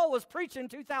what Paul was preaching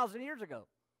 2,000 years ago.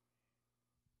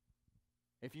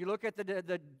 If you look at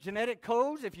the genetic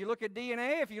codes, if you look at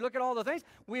DNA, if you look at all the things,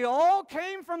 we all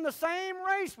came from the same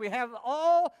race. We have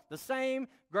all the same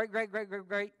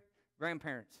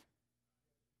great-great-great-great-great-grandparents.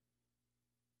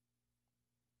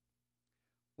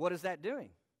 What is that doing?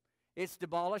 It's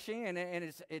demolishing and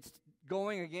it's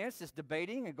going against, it's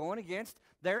debating and going against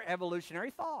their evolutionary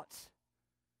thoughts.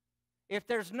 If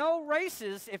there's no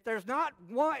races, if there's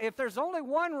only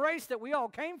one race that we all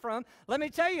came from, let me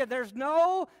tell you, there's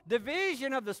no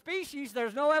division of the species,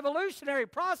 there's no evolutionary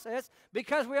process,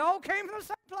 because we all came from the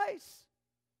same place.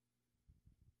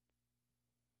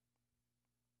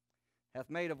 Hath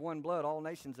made of one blood all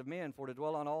nations of men for to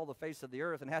dwell on all the face of the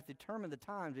earth, and hath determined the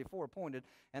times before appointed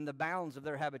and the bounds of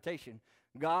their habitation.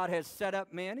 God has set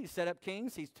up men. He's set up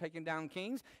kings. He's taken down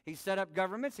kings. He's set up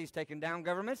governments. He's taken down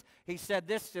governments. He said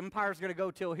this empire is going to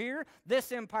go till here.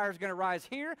 This empire is going to rise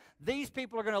here. These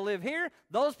people are going to live here.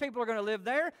 Those people are going to live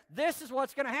there. This is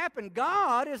what's going to happen.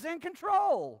 God is in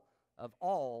control of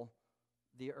all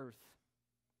the earth.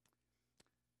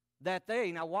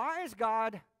 Now why is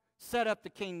God set up the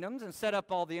kingdoms and set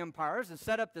up all the empires and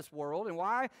set up this world, and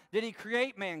why did he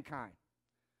create mankind?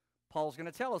 Paul's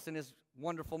going to tell us in his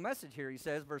wonderful message here. He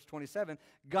says, verse 27,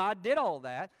 God did all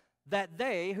that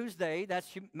they, who's they,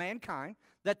 that's mankind,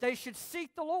 that they should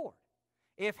seek the Lord,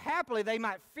 if happily they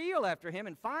might feel after him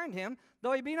and find him,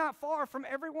 though he be not far from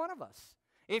every one of us.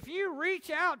 If you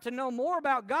reach out to know more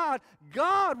about God,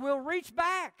 God will reach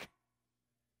back.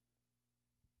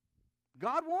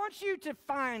 God wants you to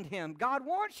find him. God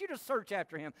wants you to search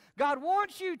after him. God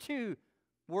wants you to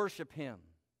worship him.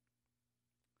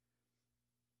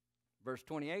 Verse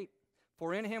 28,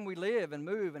 for in him we live and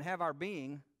move and have our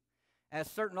being,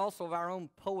 as certain also of our own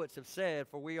poets have said,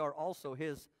 for we are also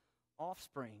his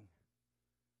offspring.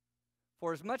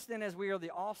 For as much then as we are the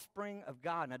offspring of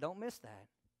God. Now don't miss that.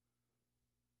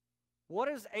 What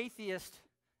is atheism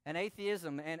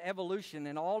and evolution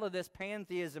and all of this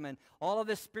pantheism and all of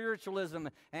this spiritualism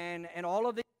and all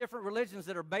of these different religions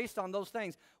that are based on those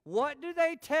things? What do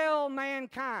they tell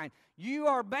mankind? You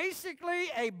are basically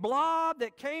a blob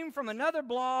that came from another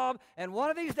blob, and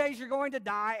one of these days you're going to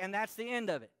die, and that's the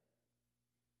end of it.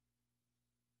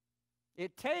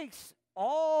 It takes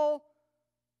all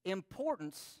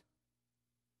importance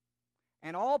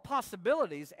and all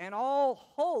possibilities and all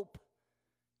hope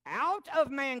out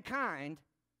of mankind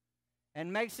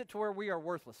and makes it to where we are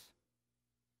worthless.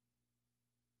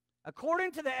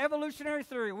 According to the evolutionary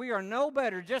theory, we are no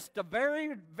better, just a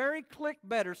very, very click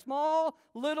better, small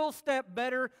little step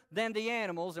better than the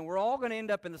animals, and we're all going to end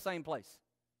up in the same place.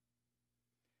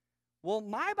 Well,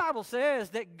 my Bible says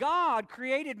that God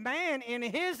created man in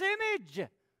his image.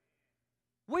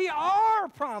 We are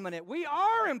prominent. We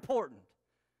are important.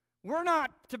 We're not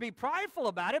to be prideful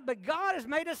about it, but God has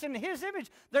made us in his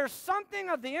image. There's something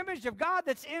of the image of God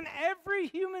that's in every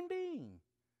human being.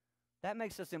 That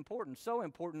makes us important, so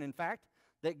important, in fact,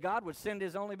 that God would send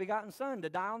his only begotten Son to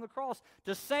die on the cross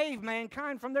to save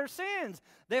mankind from their sins.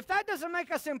 If that doesn't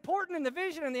make us important in the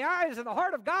vision and the eyes and the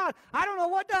heart of God, I don't know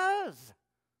what does.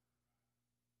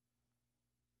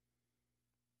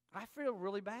 I feel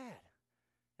really bad,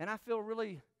 and I feel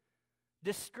really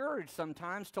discouraged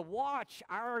sometimes to watch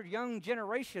our young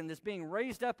generation that's being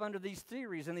raised up under these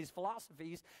theories and these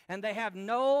philosophies, and they have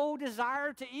no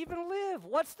desire to even live.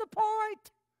 What's the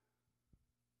point?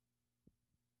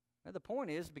 And the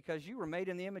point is because you were made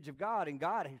in the image of God, and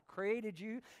God has created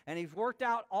you, and he's worked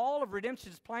out all of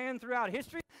redemption's plan throughout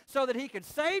history so that he could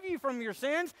save you from your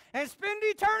sins and spend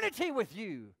eternity with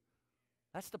you.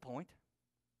 That's the point,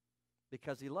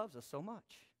 because he loves us so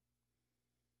much.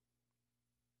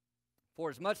 For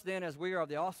as much then as we are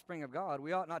the offspring of God,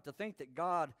 we ought not to think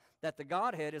that the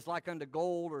Godhead is like unto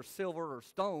gold or silver or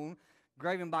stone,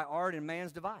 graven by art and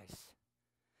man's device.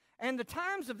 And the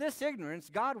times of this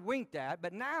ignorance God winked at,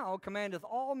 but now commandeth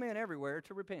all men everywhere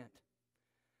to repent.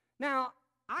 Now,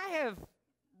 I have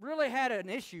really had an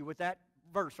issue with that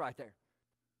verse right there.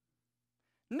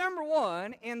 Number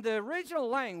one, in the original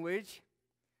language,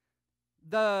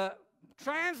 the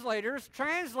translators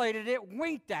translated it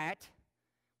winked at,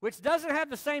 which doesn't have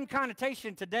the same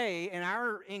connotation today in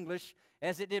our English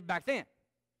as it did back then.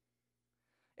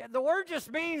 The word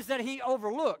just means that he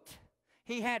overlooked,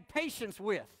 he had patience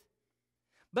with.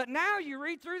 But now you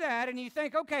read through that and you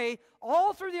think, okay,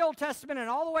 all through the Old Testament and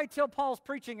all the way till Paul's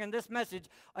preaching in this message,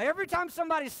 every time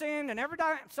somebody sinned and every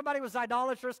time somebody was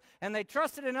idolatrous and they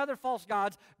trusted in other false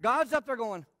gods, God's up there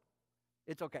going,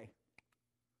 it's okay.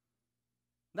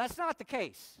 That's not the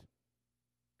case,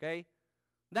 okay?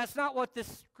 That's not what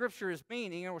this scripture is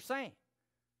meaning and we're saying.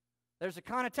 There's a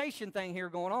connotation thing here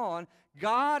going on.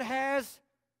 God has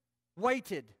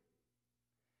waited.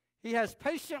 He has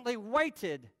patiently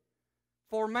waited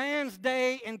for man's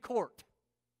day in court.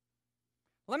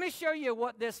 Let me show you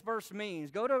what this verse means.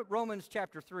 Go to Romans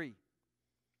chapter 3.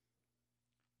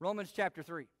 Romans chapter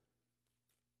 3.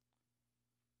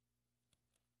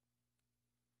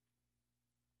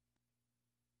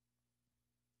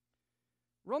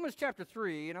 Romans chapter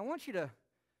 3, and I want you to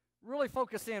really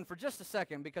focus in for just a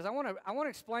second because I want to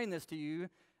explain this to you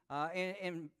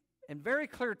in very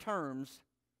clear terms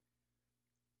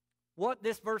what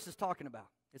this verse is talking about.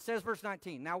 It says, verse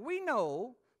 19, now we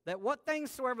know that what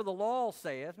things soever the law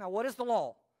saith. Now what is the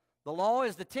law? The law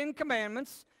is the 10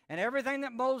 Commandments and everything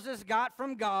that Moses got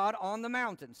from God on the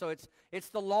mountain. So it's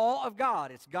the law of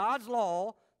God. It's God's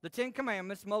law, the 10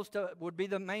 Commandments, most would be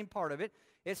the main part of it.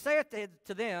 It saith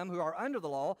to them who are under the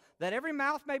law that every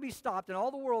mouth may be stopped and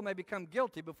all the world may become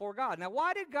guilty before God. Now,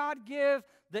 why did God give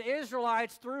the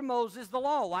Israelites through Moses the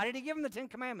law? Why did he give them the 10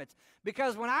 Commandments?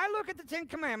 Because when I look at the 10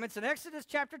 Commandments in Exodus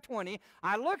chapter 20,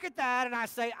 I look at that and I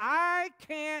say, I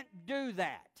can't do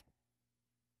that.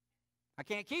 I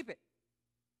can't keep it.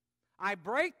 I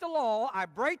break the law, I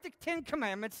break the 10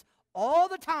 Commandments all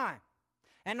the time.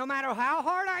 And no matter how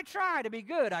hard I try to be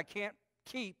good, I can't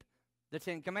keep the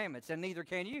 10 Commandments, and neither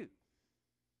can you.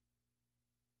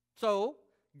 So,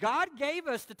 God gave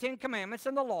us the 10 Commandments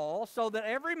and the law so that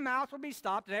every mouth would be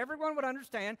stopped and everyone would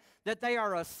understand that they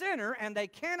are a sinner and they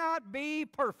cannot be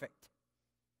perfect.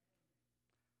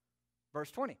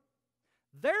 Verse 20.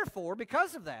 Therefore,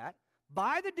 because of that,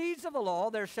 by the deeds of the law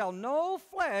there shall no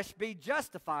flesh be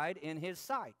justified in his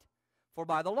sight. For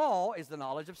by the law is the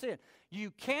knowledge of sin.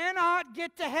 You cannot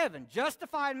get to heaven.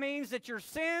 Justified means that your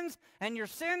sins and your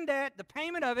sin debt, the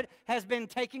payment of it, has been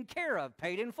taken care of,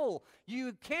 paid in full.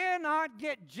 You cannot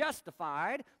get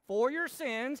justified for your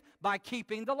sins by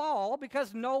keeping the law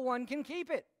because no one can keep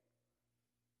it.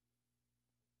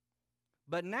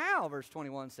 But now, verse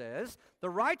 21 says, the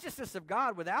righteousness of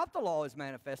God without the law is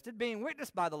manifested, being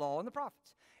witnessed by the law and the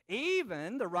prophets.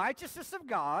 Even the righteousness of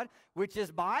God, which is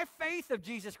by faith of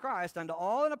Jesus Christ, unto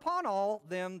all and upon all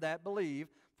them that believe,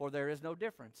 for there is no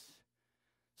difference.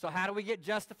 So how do we get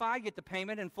justified, get the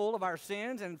payment in full of our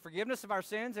sins and forgiveness of our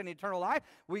sins and eternal life?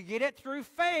 We get it through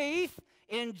faith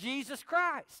in Jesus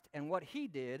Christ and what he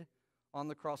did on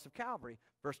the cross of Calvary.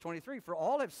 Verse 23, for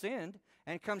all have sinned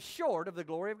and come short of the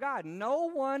glory of God. No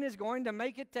one is going to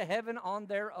make it to heaven on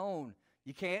their own.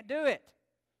 You can't do it.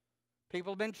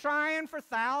 People have been trying for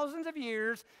thousands of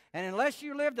years, and unless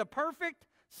you lived a perfect,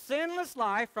 sinless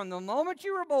life from the moment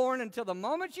you were born until the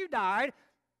moment you died,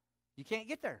 you can't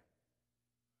get there.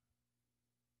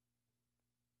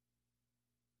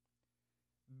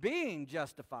 Being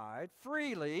justified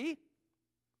freely,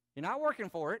 you're not working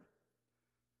for it.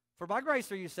 For by grace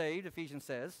are you saved, Ephesians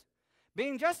says,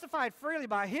 being justified freely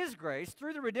by his grace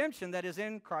through the redemption that is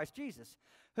in Christ Jesus,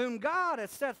 whom God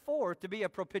hath set forth to be a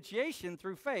propitiation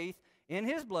through faith in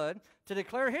his blood, to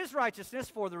declare his righteousness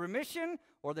for the remission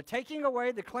or the taking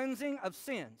away, the cleansing of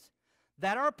sins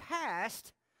that are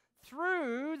past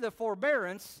through the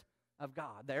forbearance of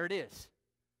God. There it is.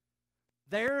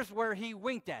 There's where he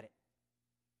winked at it.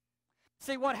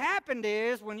 See, what happened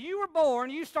is when you were born,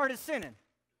 you started sinning.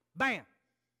 Bam.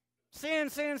 Sin,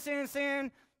 sin, sin,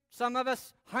 sin. Some of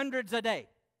us, hundreds a day.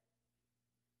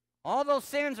 All those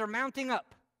sins are mounting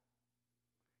up.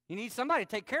 You need somebody to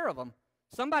take care of them.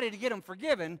 Somebody to get them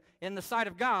forgiven in the sight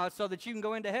of God so that you can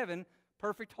go into heaven,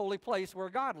 perfect holy place where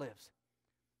God lives.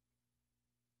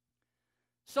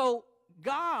 So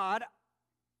God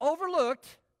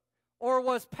overlooked or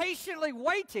was patiently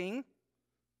waiting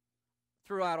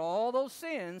throughout all those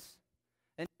sins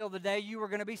until the day you were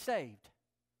going to be saved.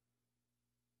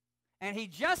 And he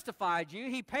justified you.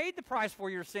 He paid the price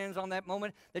for your sins on that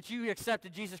moment that you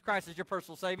accepted Jesus Christ as your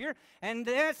personal Savior. And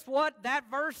that's what that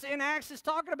verse in Acts is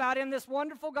talking about in this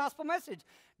wonderful gospel message.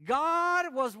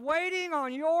 God was waiting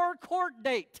on your court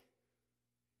date.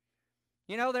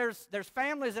 You know, there's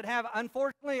families that have,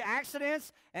 unfortunately,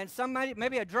 accidents, and somebody,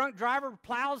 maybe a drunk driver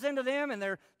plows into them, and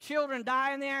their children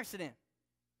die in the accident.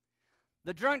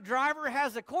 The drunk driver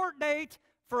has a court date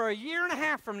for a year and a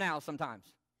half from now sometimes.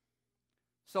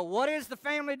 So what is the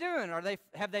family doing?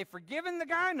 Have they forgiven the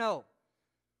guy? No.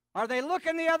 Are they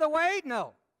looking the other way?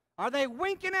 No. Are they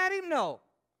winking at him? No.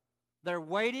 They're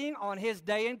waiting on his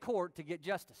day in court to get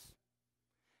justice.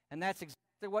 And that's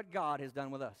exactly what God has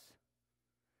done with us.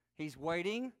 He's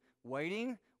waiting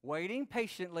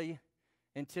patiently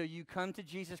until you come to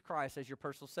Jesus Christ as your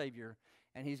personal Savior,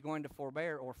 and He's going to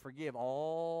forbear or forgive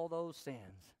all those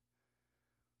sins.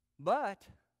 But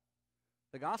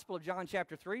the Gospel of John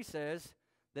chapter 3 says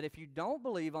that if you don't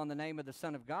believe on the name of the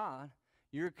Son of God,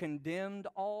 you're condemned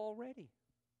already.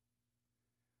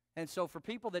 And so for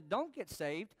people that don't get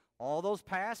saved, all those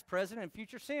past, present, and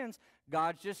future sins,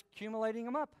 God's just accumulating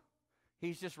them up.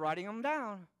 He's just writing them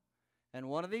down. And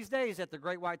one of these days at the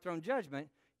great white throne judgment,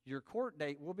 your court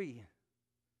date will be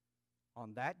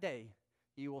on that day.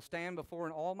 You will stand before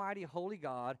an almighty, holy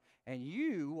God, and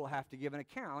you will have to give an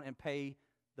account and pay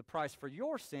the price for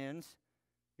your sins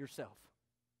yourself.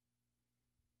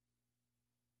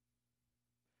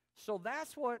 So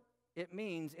that's what it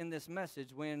means in this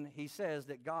message when he says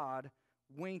that God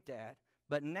winked at.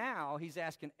 But now he's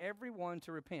asking everyone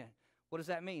to repent. What does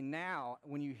that mean? Now,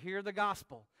 when you hear the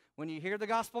gospel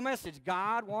message,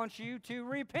 God wants you to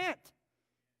repent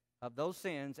of those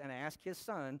sins and ask His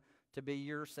Son to be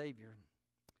your Savior.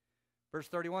 Verse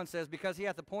 31 says, because He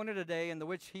hath appointed a day in the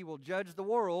which He will judge the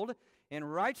world in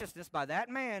righteousness by that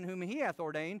man whom He hath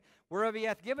ordained, whereof He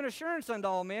hath given assurance unto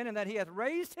all men, and that He hath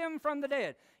raised Him from the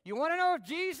dead. You want to know if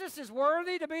Jesus is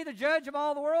worthy to be the judge of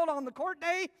all the world on the court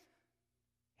day?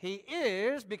 He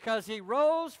is, because He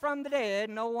rose from the dead.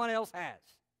 No one else has.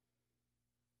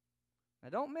 Now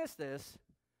don't miss this.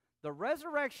 The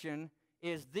resurrection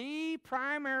is the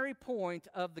primary point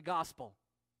of the gospel.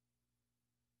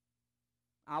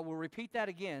 I will repeat that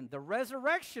again. The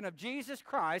resurrection of Jesus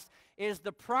Christ is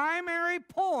the primary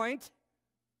point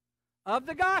of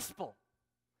the gospel.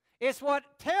 It's what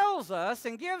tells us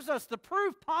and gives us the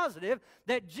proof positive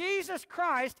that Jesus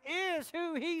Christ is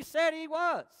who He said He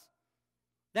was.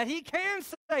 That He can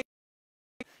save,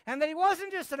 and that He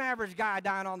wasn't just an average guy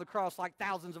dying on the cross like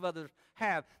thousands of others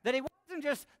have. That He wasn't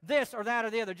just this or that or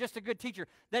the other, just a good teacher.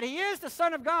 That He is the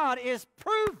Son of God is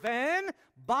proven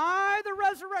by the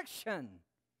resurrection.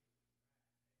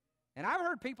 And I've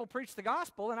heard people preach the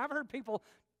gospel, and I've heard people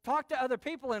talk to other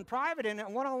people in private and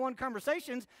in one-on-one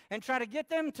conversations and try to get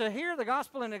them to hear the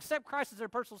gospel and accept Christ as their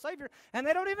personal Savior, and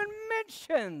they don't even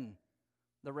mention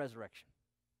the resurrection.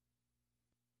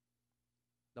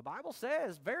 The Bible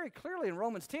says very clearly in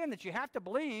Romans 10 that you have to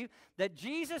believe that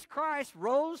Jesus Christ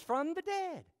rose from the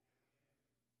dead.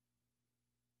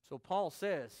 So Paul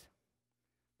says,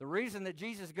 the reason that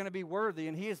Jesus is going to be worthy,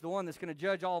 and He is the one that's going to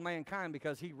judge all mankind,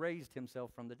 because He raised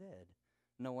Himself from the dead.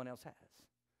 No one else has.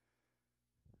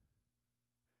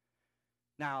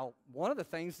 Now, one of the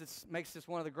things that makes this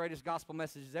one of the greatest gospel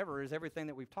messages ever is everything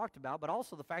that we've talked about, but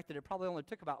also the fact that it probably only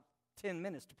took about 10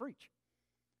 minutes to preach.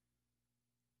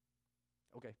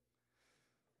 Okay.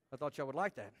 I thought y'all would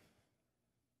like that.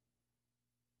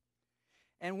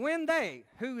 And when they,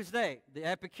 who's they? The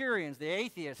Epicureans, the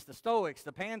atheists, the Stoics,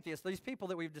 the pantheists, these people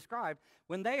that we've described,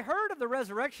 when they heard of the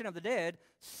resurrection of the dead,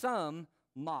 some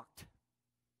mocked.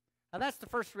 Now that's the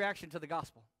first reaction to the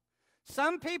gospel.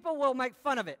 Some people will make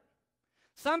fun of it.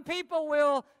 Some people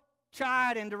will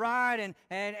chide and deride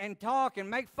and talk and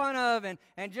make fun of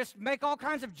and just make all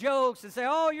kinds of jokes and say,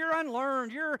 oh, you're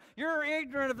unlearned, you're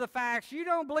ignorant of the facts, you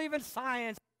don't believe in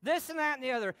science, this and that and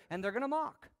the other. And they're going to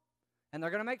mock. And they're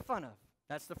going to make fun of.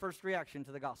 That's the first reaction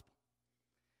to the gospel.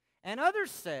 And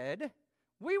others said,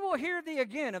 we will hear thee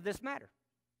again of this matter.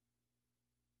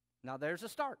 Now there's a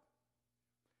start.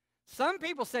 Some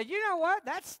people said, you know what,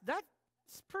 that's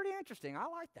pretty interesting. I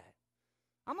like that.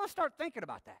 I'm going to start thinking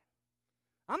about that.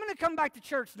 I'm going to come back to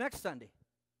church next Sunday.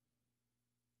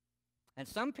 And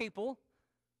some people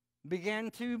began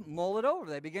to mull it over.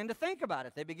 They began to think about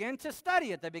it. They began to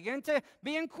study it. They began to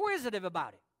be inquisitive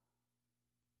about it.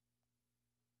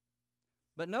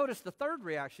 But notice the third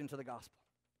reaction to the gospel.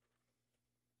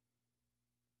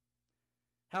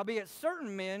 Howbeit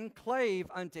certain men clave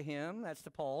unto him, that's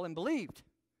to Paul, and believed.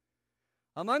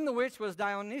 Among the which was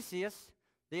Dionysius,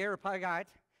 the Areopagite,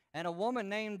 and a woman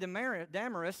named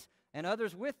Damaris, and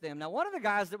others with them. Now, one of the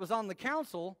guys that was on the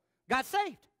council got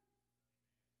saved.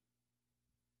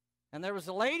 And there was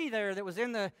a lady there that was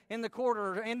in the court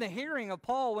or in the hearing of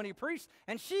Paul when he preached,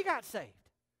 and she got saved.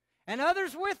 And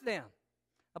others with them.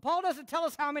 Paul doesn't tell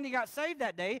us how many got saved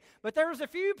that day, but there was a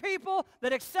few people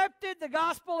that accepted the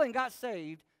gospel and got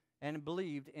saved and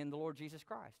believed in the Lord Jesus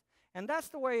Christ. And that's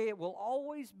the way it will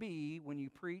always be when you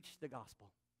preach the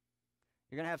gospel.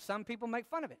 You're going to have some people make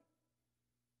fun of it.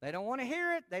 They don't want to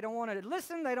hear it. They don't want to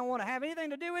listen. They don't want to have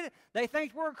anything to do with it. They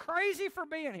think we're crazy for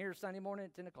being here Sunday morning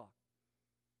at 10 o'clock.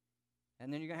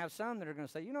 And then you're going to have some that are going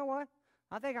to say, you know what?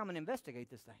 I think I'm going to investigate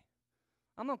this thing.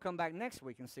 I'm going to come back next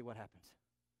week and see what happens.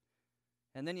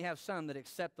 And then you have some that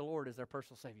accept the Lord as their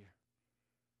personal Savior.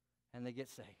 And they get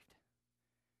saved.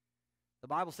 The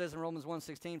Bible says in Romans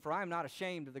 1:16, "For I am not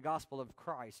ashamed of the gospel of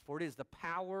Christ, for it is the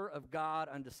power of God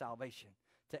unto salvation,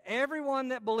 to everyone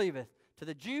that believeth, to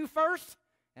the Jew first,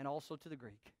 and also to the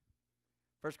Greek."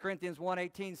 1 Corinthians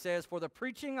 1:18 says, "For the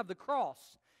preaching of the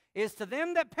cross is to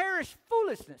them that perish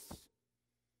foolishness,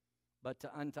 but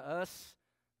unto us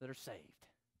that are saved,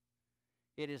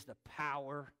 it is the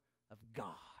power of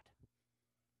God."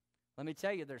 Let me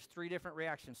tell you, there's 3 different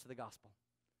reactions to the gospel.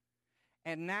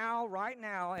 And now, right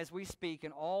now, as we speak,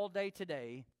 and all day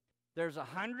today, there's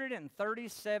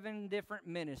 137 different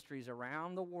ministries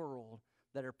around the world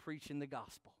that are preaching the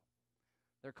gospel.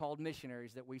 They're called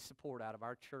missionaries that we support out of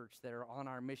our church that are on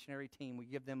our missionary team. We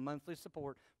give them monthly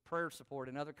support, prayer support,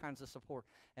 and other kinds of support.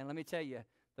 And let me tell you,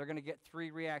 they're going to get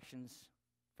 3 reactions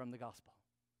from the gospel.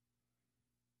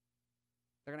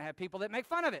 They're going to have people that make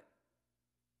fun of it.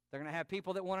 They're going to have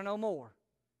people that want to know more.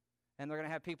 And they're going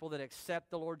to have people that accept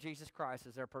the Lord Jesus Christ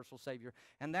as their personal Savior.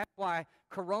 And that's why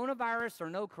coronavirus or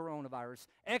no coronavirus,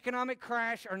 economic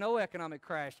crash or no economic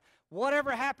crash,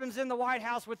 whatever happens in the White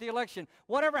House with the election,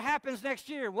 whatever happens next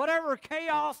year, whatever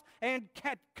chaos and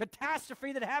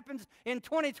catastrophe that happens in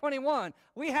 2021,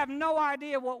 we have no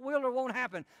idea what will or won't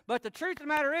happen. But the truth of the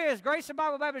matter is, Grace and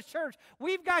Bible Baptist Church,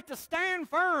 we've got to stand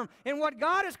firm in what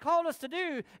God has called us to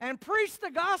do and preach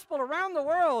the gospel around the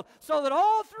world so that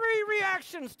all 3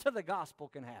 reactions to the gospel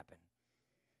can happen.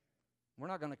 We're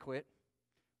not going to quit.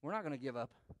 We're not going to give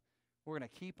up. We're going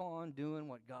to keep on doing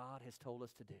what God has told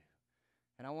us to do.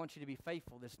 And I want you to be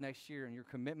faithful this next year in your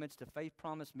commitments to Faith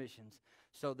Promise Missions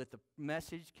so that the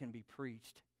message can be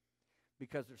preached.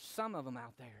 Because there's some of them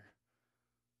out there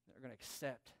that are going to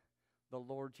accept the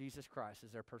Lord Jesus Christ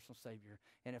as their personal Savior.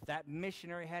 And if that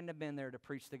missionary hadn't have been there to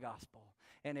preach the gospel,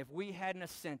 and if we hadn't have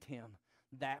sent him,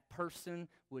 that person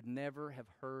would never have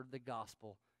heard the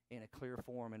gospel in a clear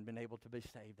form and been able to be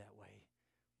saved that way.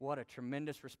 What a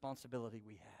tremendous responsibility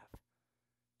we have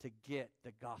to get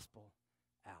the gospel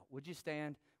out. Would you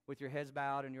stand with your heads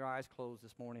bowed and your eyes closed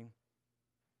this morning?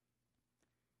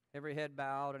 Every head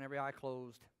bowed and every eye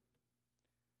closed.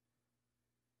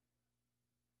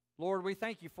 Lord, we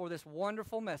thank you for this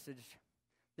wonderful message,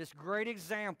 this great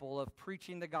example of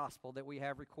preaching the gospel that we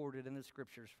have recorded in the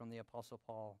Scriptures from the Apostle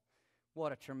Paul.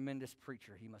 What a tremendous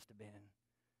preacher he must have been.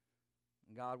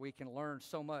 And God, we can learn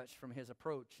so much from his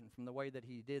approach and from the way that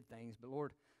he did things. But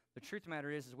Lord, the truth of the matter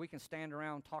is we can stand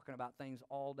around talking about things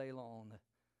all day long.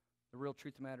 The real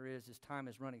truth of the matter is time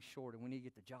is running short and we need to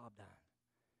get the job done.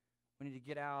 We need to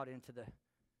get out into the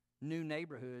new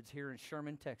neighborhoods here in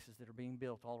Sherman, Texas that are being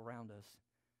built all around us.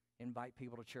 Invite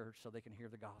people to church so they can hear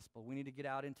the gospel. We need to get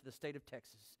out into the state of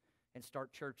Texas and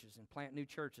start churches and plant new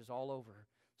churches all over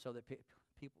so that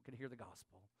people can hear the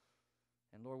gospel.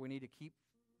 And Lord, we need to keep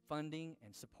funding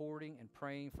and supporting and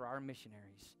praying for our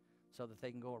missionaries so that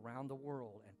they can go around the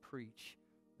world and preach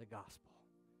the gospel.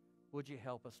 Would you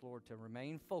help us, Lord, to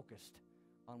remain focused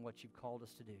on what you've called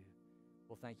us to do?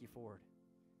 Well, thank you for it.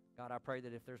 God, I pray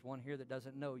that if there's one here that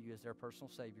doesn't know you as their personal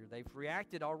Savior, they've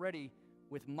reacted already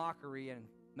with mockery and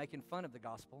making fun of the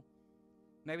gospel.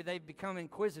 Maybe they've become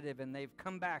inquisitive and they've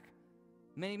come back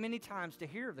many, many times to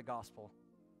hear the gospel,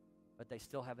 but they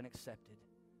still haven't accepted.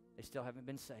 They still haven't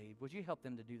been saved. Would you help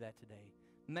them to do that today?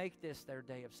 Make this their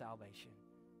day of salvation.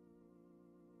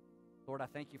 Lord, I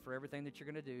thank you for everything that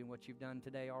you're going to do and what you've done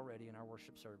today already in our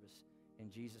worship service. In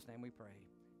Jesus' name we pray.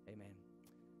 Amen.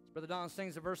 As Brother Don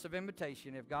sings a verse of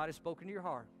invitation, if God has spoken to your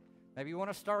heart, maybe you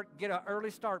want to get an early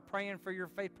start praying for your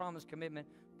faith promise commitment,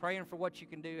 praying for what you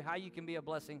can do, how you can be a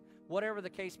blessing, whatever the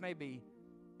case may be.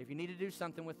 If you need to do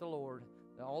something with the Lord,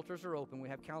 the altars are open. We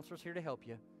have counselors here to help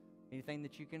you. Anything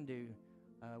that you can do,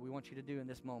 we want you to do in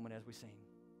this moment as we sing.